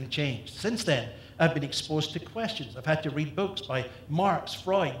 77, everything changed. Since then, I've been exposed to questions. I've had to read books by Marx,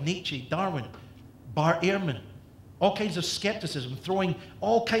 Freud, Nietzsche, Darwin, Bart Ehrman. All kinds of skepticism, throwing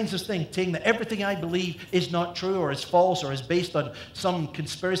all kinds of things, saying that everything I believe is not true or is false or is based on some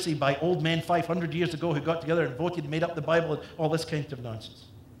conspiracy by old men 500 years ago who got together and voted and made up the Bible and all this kind of nonsense.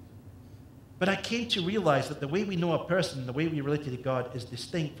 But I came to realize that the way we know a person, the way we relate to God, is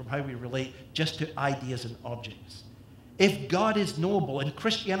distinct from how we relate just to ideas and objects. If God is knowable, in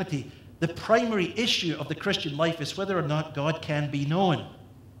Christianity, the primary issue of the Christian life is whether or not God can be known.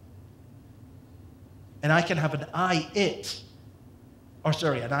 And I can have an I-it,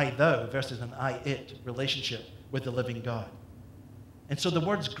 an I-thou versus an I-it relationship with the living God. And so the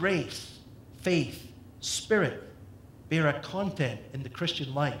words grace, faith, spirit bear a content in the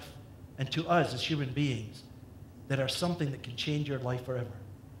Christian life and to us as human beings that are something that can change your life forever.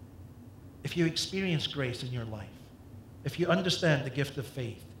 If you experience grace in your life, if you understand the gift of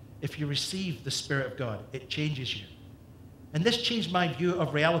faith, if you receive the Spirit of God, it changes you. And this changed my view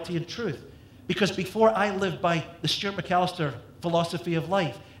of reality and truth. Because before I lived by the Stuart McAllister philosophy of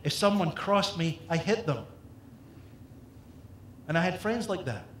life, if someone crossed me, I hit them. And I had friends like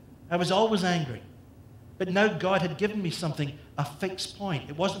that. I was always angry. But now God had given me something, a fixed point.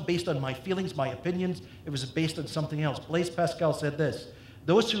 It wasn't based on my feelings, my opinions. It was based on something else. Blaise Pascal said this: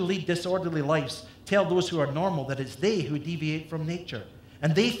 those who lead disorderly lives tell those who are normal that it's they who deviate from nature.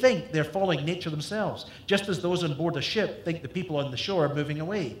 And they think they're following nature themselves, just as those on board a ship think the people on the shore are moving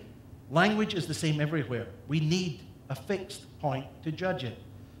away. Language is the same everywhere. We need a fixed point to judge it.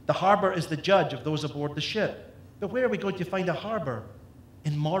 The harbor is the judge of those aboard the ship. But where are we going to find a harbor?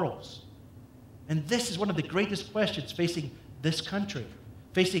 In morals. And this is one of the greatest questions facing this country,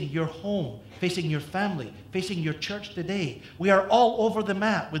 facing your home, facing your family, facing your church today. We are all over the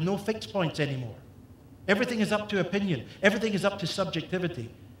map with no fixed points anymore. Everything is up to opinion. Everything is up to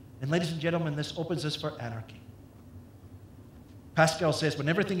subjectivity. And ladies and gentlemen, this opens us for anarchy. Pascal says, when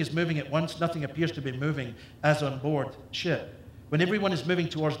everything is moving at once, nothing appears to be moving as on board ship. When everyone is moving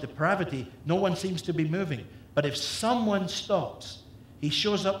towards depravity, no one seems to be moving. But if someone stops, he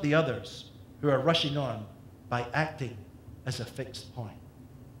shows up the others who are rushing on by acting as a fixed point.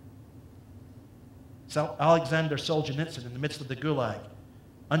 So Alexander Solzhenitsyn, in the midst of the Gulag,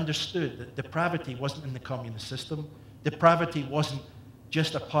 understood that depravity wasn't in the communist system. Depravity wasn't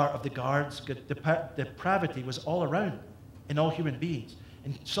just a part of the guards. Depravity was all around in all human beings.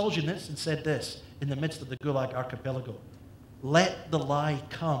 And Solzhenitsyn said this in the midst of the Gulag archipelago: let the lie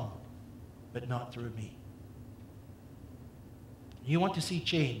come, but not through me. You want to see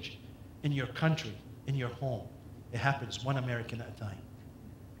change in your country, in your home. It happens one American at a time.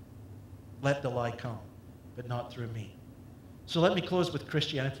 Let the lie come, but not through me. So let me close with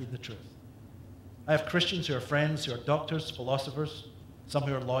Christianity and the truth. I have Christians who are friends, who are doctors, philosophers, some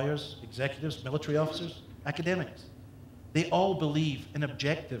who are lawyers, executives, military officers, academics. They all believe in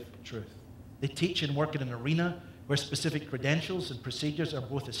objective truth. They teach and work in an arena where specific credentials and procedures are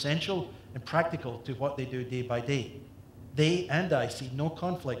both essential and practical to what they do day by day. They and I see no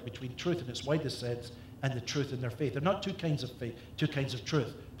conflict between truth in its widest sense and the truth in their faith. There are not two kinds of faith, two kinds of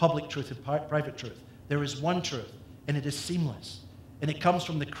truth, public truth and private truth. There is one truth, and it is seamless, and it comes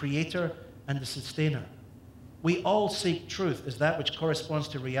from the Creator and the Sustainer. We all seek truth as that which corresponds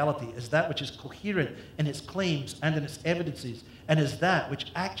to reality, as that which is coherent in its claims and in its evidences, and as that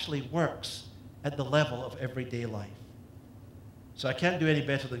which actually works at the level of everyday life. So I can't do any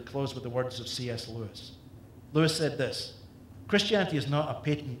better than close with the words of C.S. Lewis. Lewis said this: Christianity is not a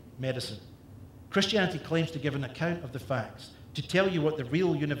patent medicine. Christianity claims to give an account of the facts, to tell you what the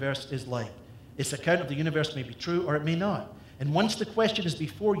real universe is like. Its account of the universe may be true or it may not. And once the question is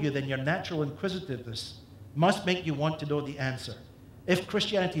before you, then your natural inquisitiveness must make you want to know the answer. If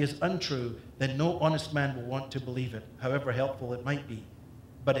Christianity is untrue, then no honest man will want to believe it, however helpful it might be.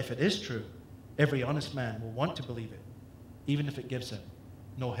 But if it is true, every honest man will want to believe it, even if it gives him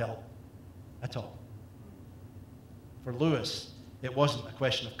no help at all. For Lewis, it wasn't a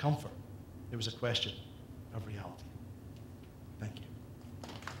question of comfort. It was a question of reality. Thank you.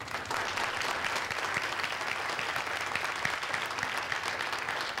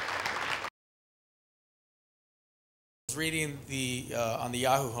 I was reading on the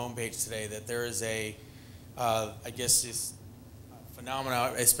Yahoo homepage today that there is I guess this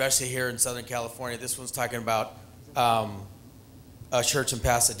phenomenon, especially here in Southern California. This one's talking about a church in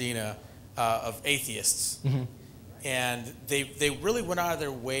Pasadena of atheists. Mm-hmm. And they really went out of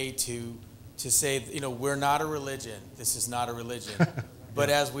their way to say, we're not a religion. This is not a religion. But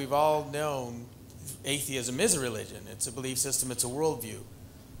as we've all known, atheism is a religion. It's a belief system. It's a worldview.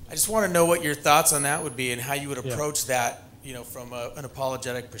 I just want to know what your thoughts on that would be and how you would approach that, from an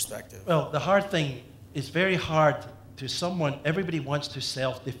apologetic perspective. Well, the hard thing is very hard to someone. Everybody wants to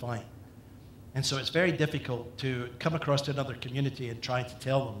self-define. And so it's very difficult to come across to another community and try to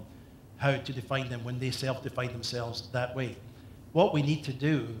tell them how to define them when they self-define themselves that way. What we need to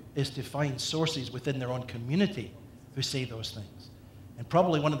do is to find sources within their own community who say those things. And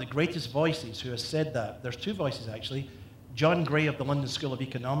probably one of the greatest voices who has said that, there's two voices actually. John Gray of the London School of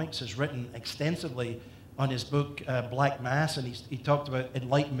Economics has written extensively on his book, Black Mass, and he talked about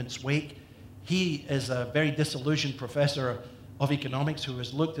Enlightenment's wake. He is a very disillusioned professor of economics who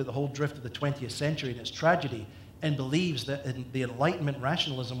has looked at the whole drift of the 20th century and its tragedy, and believes that the Enlightenment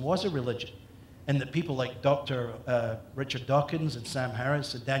rationalism was a religion, and that people like Dr. Richard Dawkins and Sam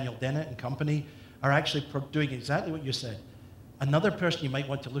Harris and Daniel Dennett and company are actually doing exactly what you said. Another person you might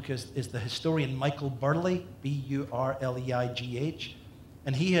want to look at is the historian Michael Burleigh, Burleigh,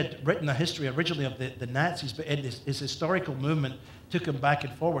 and he had written a history originally of the Nazis, but his historical movement took him back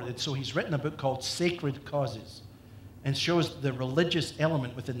and forward, and so he's written a book called Sacred Causes, and shows the religious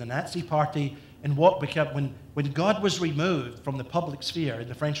element within the Nazi party and what became, when God was removed from the public sphere in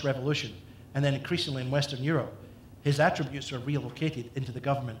the French Revolution, and then increasingly in Western Europe, his attributes were relocated into the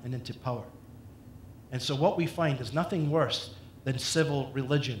government and into power. And so what we find is nothing worse than civil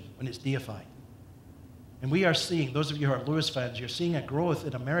religion when it's deified. And we are seeing, those of you who are Lewis fans, you're seeing a growth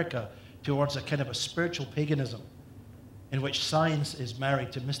in America towards a kind of a spiritual paganism in which science is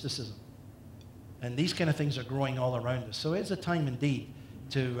married to mysticism. And these kind of things are growing all around us. So it's a time indeed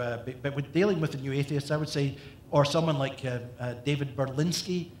but with dealing with the new atheists, I would say Or someone like David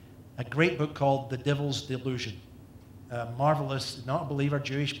Berlinski, a great book called The Devil's Delusion. Marvelous, not a believer,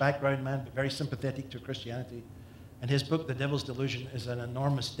 Jewish background man, but very sympathetic to Christianity. And his book, The Devil's Delusion, is an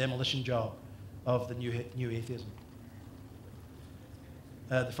enormous demolition job of the new atheism.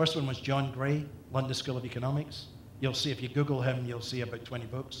 The first one was John Gray, London School of Economics. You'll see, if you Google him, you'll see about 20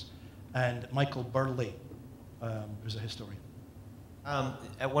 books. And Michael Burley, who's a historian.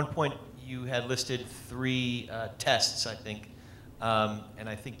 At one point, you had listed 3 tests, I think. And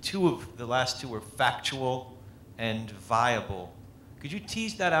I think the last two were factual and viable. Could you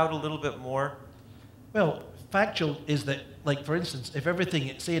tease that out a little bit more? Well, factual is that, like, for instance, if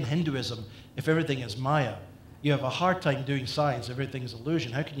everything, say in Hinduism, if everything is Maya, you have a hard time doing science if everything's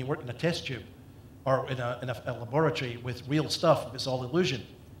illusion. How can you work in a test tube or in a laboratory with real stuff if it's all illusion?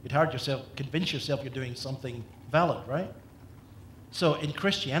 You'd convince yourself you're doing something valid, right? So in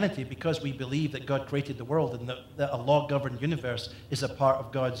Christianity, because we believe that God created the world and that a law-governed universe is a part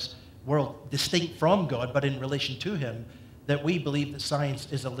of God's world, distinct from God, but in relation to him, that we believe that science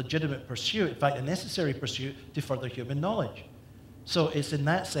is a legitimate pursuit, in fact, a necessary pursuit to further human knowledge. So it's in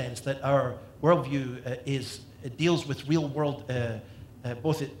that sense that our worldview it deals with real world,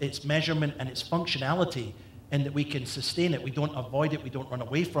 both its measurement and its functionality, and that we can sustain it. We don't avoid it. We don't run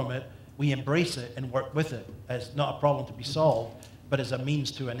away from it. We embrace it and work with it as not a problem to be solved, but as a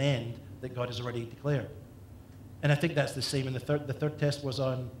means to an end that God has already declared. And I think that's the same in the third test was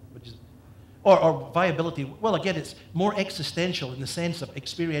on, or viability. Well, again, it's more existential in the sense of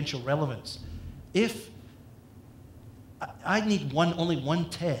experiential relevance. If I need only one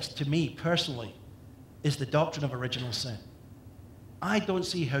test, to me personally, is the doctrine of original sin. I don't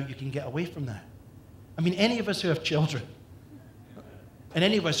see how you can get away from that. I mean, any of us who have children, and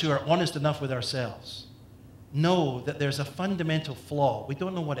any of us who are honest enough with ourselves, know that there's a fundamental flaw. We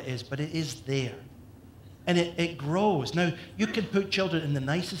don't know what it is, but it is there. And it grows. Now, you can put children in the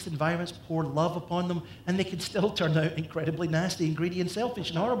nicest environments, pour love upon them, and they can still turn out incredibly nasty and greedy and selfish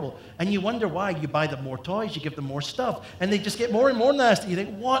and horrible. And you wonder why. You buy them more toys, you give them more stuff, and they just get more and more nasty. You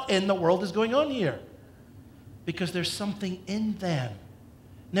think, what in the world is going on here? Because there's something in them.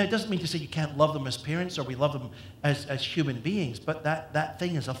 Now, it doesn't mean to say you can't love them as parents or we love them as human beings, but that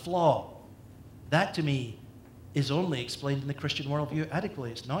thing is a flaw. That, to me, is only explained in the Christian worldview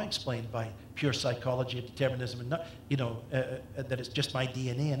adequately. It's not explained by pure psychology and determinism, and not, that it's just my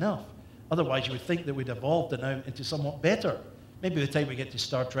DNA enough. Otherwise, you would think that we'd evolved it now into somewhat better. Maybe by the time we get to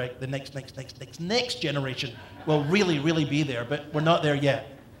Star Trek, the next generation will really, really be there, but we're not there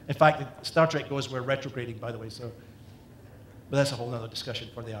yet. In fact, Star Trek goes, we're retrograding, by the way, so. But that's a whole other discussion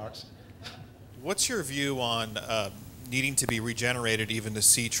for the arts. What's your view on needing to be regenerated even to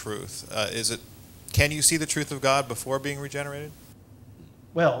see truth? Can you see the truth of God before being regenerated?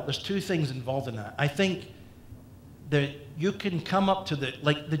 Well, there's 2 things involved in that. I think that you can come up to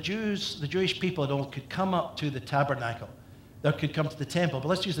the Jewish people at all could come up to the tabernacle. They could come to the temple, but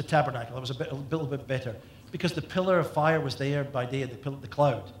let's use the tabernacle. It was a little bit better because the pillar of fire was there by day and the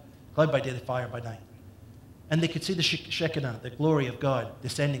cloud by day, the fire by night. And they could see the Shekinah, the glory of God,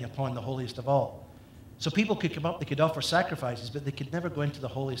 descending upon the holiest of all. So people could come up, they could offer sacrifices, but they could never go into the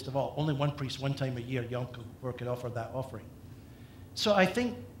holiest of all. Only one priest, one time a year, Yom Kippur, could offer that offering. So I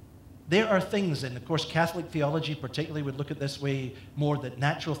think there are things, and of course Catholic theology particularly would look at this way more, that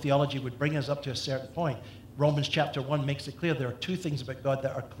natural theology would bring us up to a certain point. Romans chapter 1 makes it clear there are 2 things about God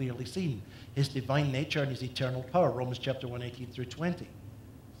that are clearly seen. His divine nature and his eternal power, Romans chapter 1, 18 through 20.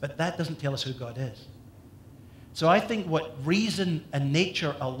 But that doesn't tell us who God is. So I think what reason and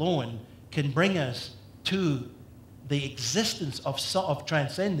nature alone can bring us to the existence of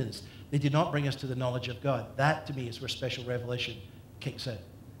transcendence, they do not bring us to the knowledge of God. That, to me, is where special revelation kicks in.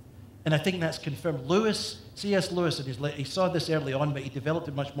 And I think that's confirmed. C.S. Lewis, he saw this early on, but he developed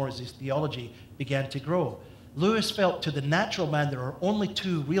it much more as his theology began to grow. Lewis felt to the natural man there are only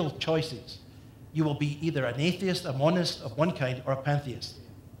 2 real choices. You will be either an atheist, a monist of one kind, or a pantheist.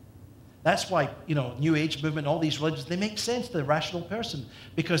 That's why, New Age movement, all these religions, they make sense to the rational person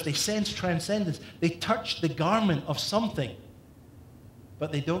because they sense transcendence. They touch the garment of something,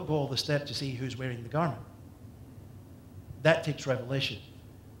 but they don't go all the steps to see who's wearing the garment. That takes revelation,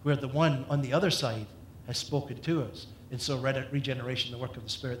 where the one on the other side has spoken to us. And so regeneration, the work of the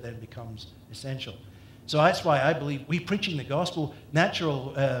Spirit, then becomes essential. So that's why I believe we preaching the gospel,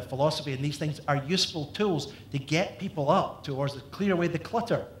 natural philosophy, and these things are useful tools to get people up towards the clear away the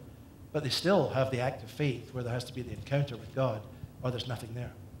clutter. But they still have the act of faith where there has to be the encounter with God, or there's nothing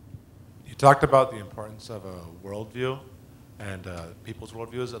there. You talked about the importance of a worldview and people's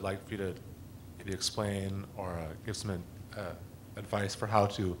worldviews. I'd like for you to maybe explain or give some advice for how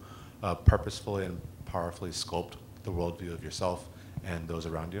to purposefully and powerfully sculpt the worldview of yourself and those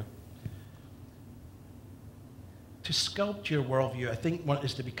around you? To sculpt your worldview, I think one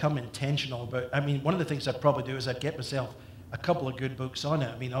is to become intentional about, I mean, one of the things I'd probably do is I'd get myself a couple of good books on it.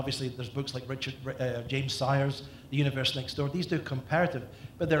 I mean, obviously there's books like James Sire's The Universe Next Door. These do comparative,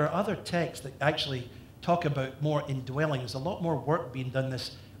 but there are other texts that actually talk about more indwelling. There's a lot more work being done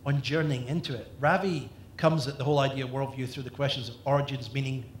on journeying into it. Ravi comes at the whole idea of worldview through the questions of origins,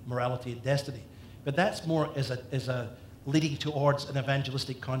 meaning, morality, and destiny. But that's more as a leading towards an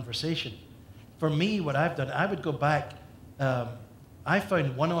evangelistic conversation. For me, what I've done, I would go back. I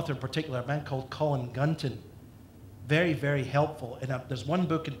found one author in particular, a man called Colin Gunton, very, very helpful. And there's one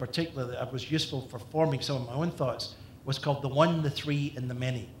book in particular that was useful for forming some of my own thoughts, was called The One, the Three, and the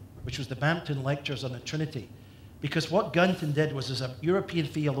Many, which was the Bampton Lectures on the Trinity. Because what Gunton did was, as a European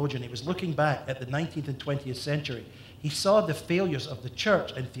theologian, he was looking back at the 19th and 20th century. He saw the failures of the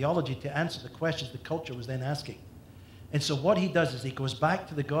church and theology to answer the questions the culture was then asking. And so what he does is he goes back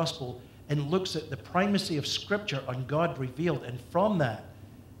to the gospel and looks at the primacy of Scripture on God revealed. And from that,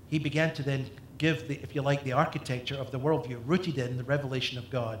 he began to then give, if you like, the architecture of the worldview, rooted in the revelation of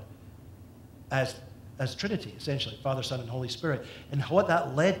God as Trinity, essentially, Father, Son, and Holy Spirit, and what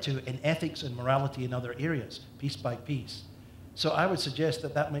that led to in ethics and morality in other areas, piece by piece. So I would suggest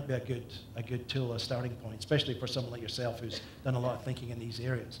that might be a good tool, a starting point, especially for someone like yourself who's done a lot of thinking in these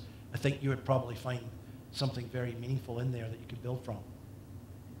areas. I think you would probably find something very meaningful in there that you could build from.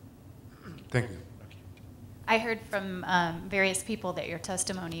 Thank you. I heard from various people that your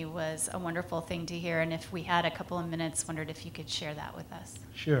testimony was a wonderful thing to hear, and if we had a couple of minutes, wondered if you could share that with us.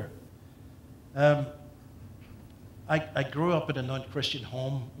 Sure. I grew up in a non-Christian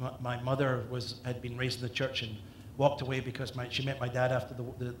home. My mother had been raised in the church and walked away because she met my dad after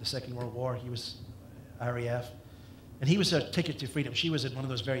the Second World War. He was RAF. And he was a ticket to freedom. She was in one of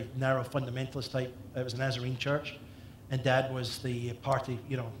those very narrow fundamentalist type. It was a Nazarene church. And Dad was the party,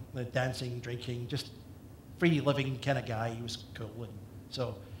 the dancing, drinking, just free living kind of guy. He was cool. And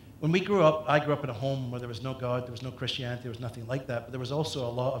so when we grew up, I grew up in a home where there was no God, there was no Christianity, there was nothing like that. But there was also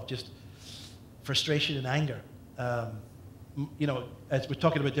a lot of just frustration and anger. As we're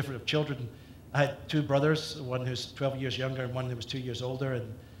talking about different children, I had two brothers, one who's 12 years younger and one who was 2 years older.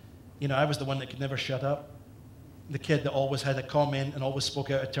 And, I was the one that could never shut up. The kid that always had a comment and always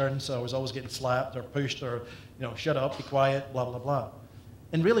spoke out of turn, so I was always getting slapped or pushed or, shut up, be quiet, blah, blah, blah.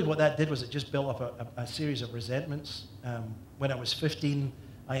 And really what that did was it just built up a series of resentments. When I was 15,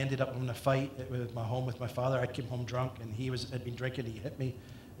 I ended up in a fight with my father. I came home drunk, and he had been drinking, he hit me.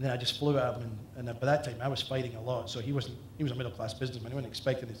 And then I just flew at him, and by that time I was fighting a lot. So he was a middle-class businessman. He wasn't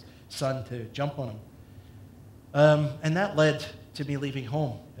expecting his son to jump on him. And that led to me leaving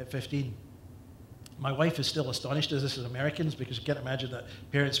home at 15. My wife is still astonished as this is Americans, because you can't imagine that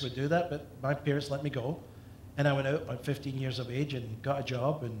parents would do that, but my parents let me go. And I went out at 15 years of age and got a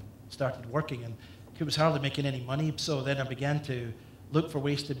job and started working, and it was hardly making any money. So then I began to look for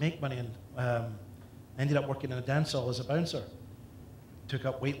ways to make money, and I ended up working in a dance hall as a bouncer. Took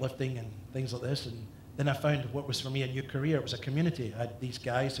up weightlifting and things like this, and then I found what was for me a new career. It was a community. I had these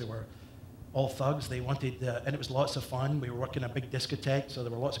guys who were all thugs. They wanted, and it was lots of fun. We were working a big discotheque, so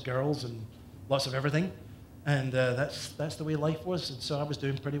there were lots of girls and lots of everything, and that's the way life was. And so I was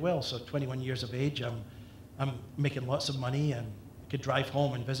doing pretty well. So 21 years of age, I'm making lots of money, and I could drive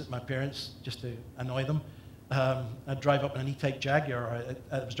home and visit my parents just to annoy them. I'd drive up in an E-Type Jaguar.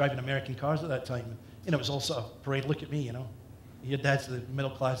 I was driving American cars at that time. It was all sort of parade. Look at me, Your dad's the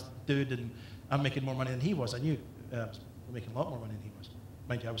middle-class dude, and I'm making more money than he was. I knew I was making a lot more money than he was.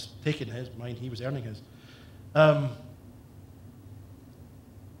 Mind you, I was taking his. Mind, he was earning his.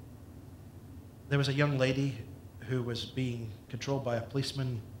 There was a young lady who was being controlled by a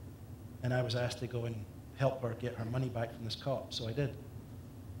policeman, and I was asked to go and help her get her money back from this cop, so I did.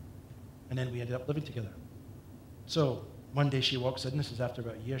 And then we ended up living together. So one day she walks in, this is after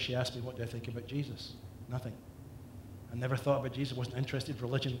about a year, she asked me, what do I think about Jesus? Nothing. I never thought about Jesus, wasn't interested in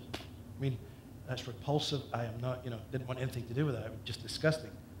religion. I mean, that's repulsive. I am not, didn't want anything to do with that. It was just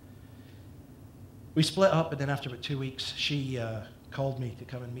disgusting. We split up, and then after about 2 weeks, she called me to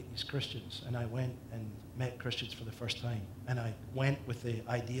come and meet these Christians. And I went and met Christians for the first time. And I went with the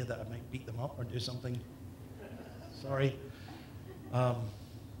idea that I might beat them up or do something. Sorry. But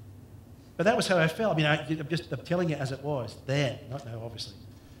that was how I felt. I mean, I'm telling it as it was then, not now, obviously.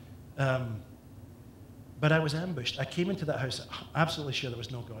 But I was ambushed. I came into that house absolutely sure there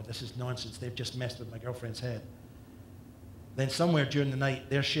was no God. This is nonsense. They've just messed with my girlfriend's head. Then somewhere during the night,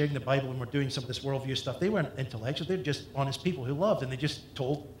 they're sharing the Bible and we're doing some of this worldview stuff. They weren't intellectuals. They were just honest people who loved, and they just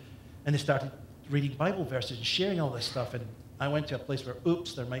told, and they started reading Bible verses and sharing all this stuff. And I went to a place where,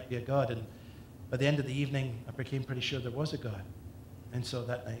 oops, there might be a God. And By the end of the evening, I became pretty sure there was a God. And so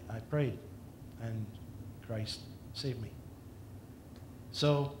that night I prayed, and Christ saved me.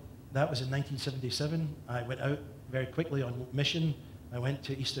 So that was in 1977. I went out very quickly on mission. I went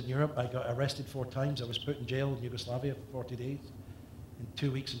to Eastern Europe. I got arrested 4 times. I was put in jail in Yugoslavia for 40 days. In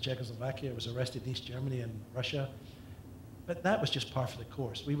 2 weeks in Czechoslovakia. I was arrested in East Germany and Russia. But that was just par for the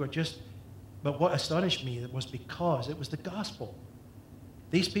course. But what astonished me was because it was the gospel.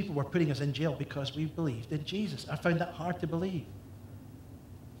 These people were putting us in jail because we believed in Jesus. I found that hard to believe.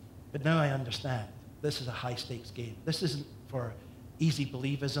 But now I understand. This is a high-stakes game. This isn't for easy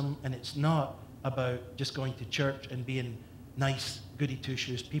believism, and it's not about just going to church and being nice, goody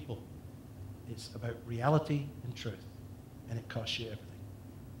two-shoes people. It's about reality and truth, and it costs you everything.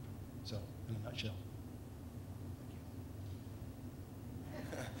 So, in a nutshell.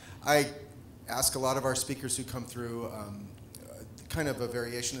 I ask a lot of our speakers who come through kind of a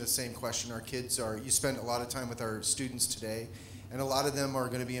variation of the same question. Our kids you spend a lot of time with our students today, and a lot of them are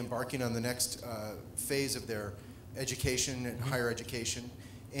going to be embarking on the next phase of their education and higher education.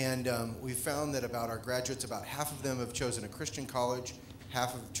 And we found that about our graduates, about half of them have chosen a Christian college,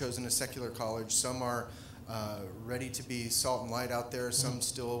 half have chosen a secular college. Some are ready to be salt and light out there. Some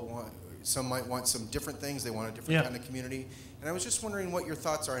might want some different things. They want a different kind of community. And I was just wondering what your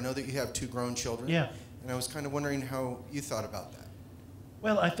thoughts are. I know that you have 2 grown children. Yeah. And I was kind of wondering how you thought about that.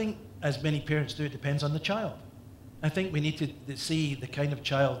 Well, I think, as many parents do, it depends on the child. I think we need to see the kind of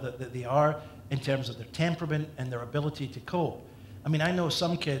child that they are in terms of their temperament and their ability to cope. I mean, I know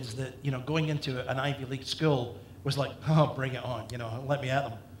some kids that, going into an Ivy League school was like, oh, bring it on, let me at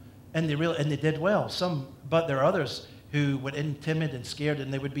them. And they did well. But there are others who were timid and scared,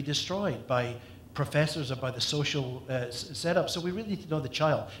 and they would be destroyed by professors or by the social setup. So we really need to know the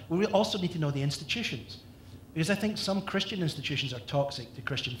child. We also need to know the institutions, because I think some Christian institutions are toxic to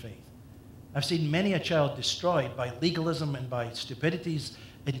Christian faith. I've seen many a child destroyed by legalism and by stupidities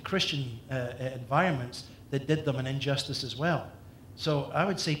in Christian environments that did them an injustice as well. So I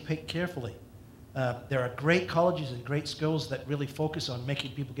would say pick carefully. There are great colleges and great schools that really focus on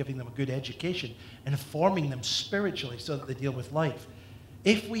giving them a good education and forming them spiritually so that they deal with life.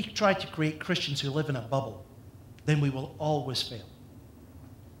 If we try to create Christians who live in a bubble, then we will always fail.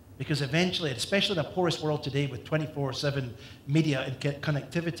 Because eventually, especially in a porous world today with 24/7 media and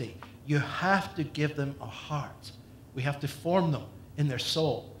connectivity, you have to give them a heart. We have to form them in their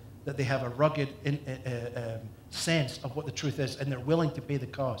soul, that they have a rugged sense of what the truth is, and they're willing to pay the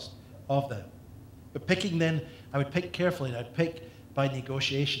cost of that. But picking then, I would pick carefully, and I'd pick by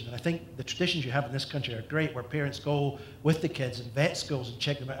negotiation. And I think the traditions you have in this country are great, where parents go with the kids and vet schools and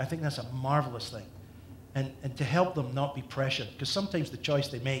check them out. I think that's a marvelous thing. And to help them not be pressured, because sometimes the choice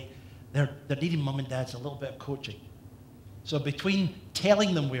they make, they're needing mum and dad's a little bit of coaching. So between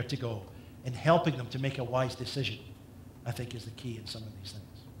telling them where to go and helping them to make a wise decision, I think is the key in some of these things.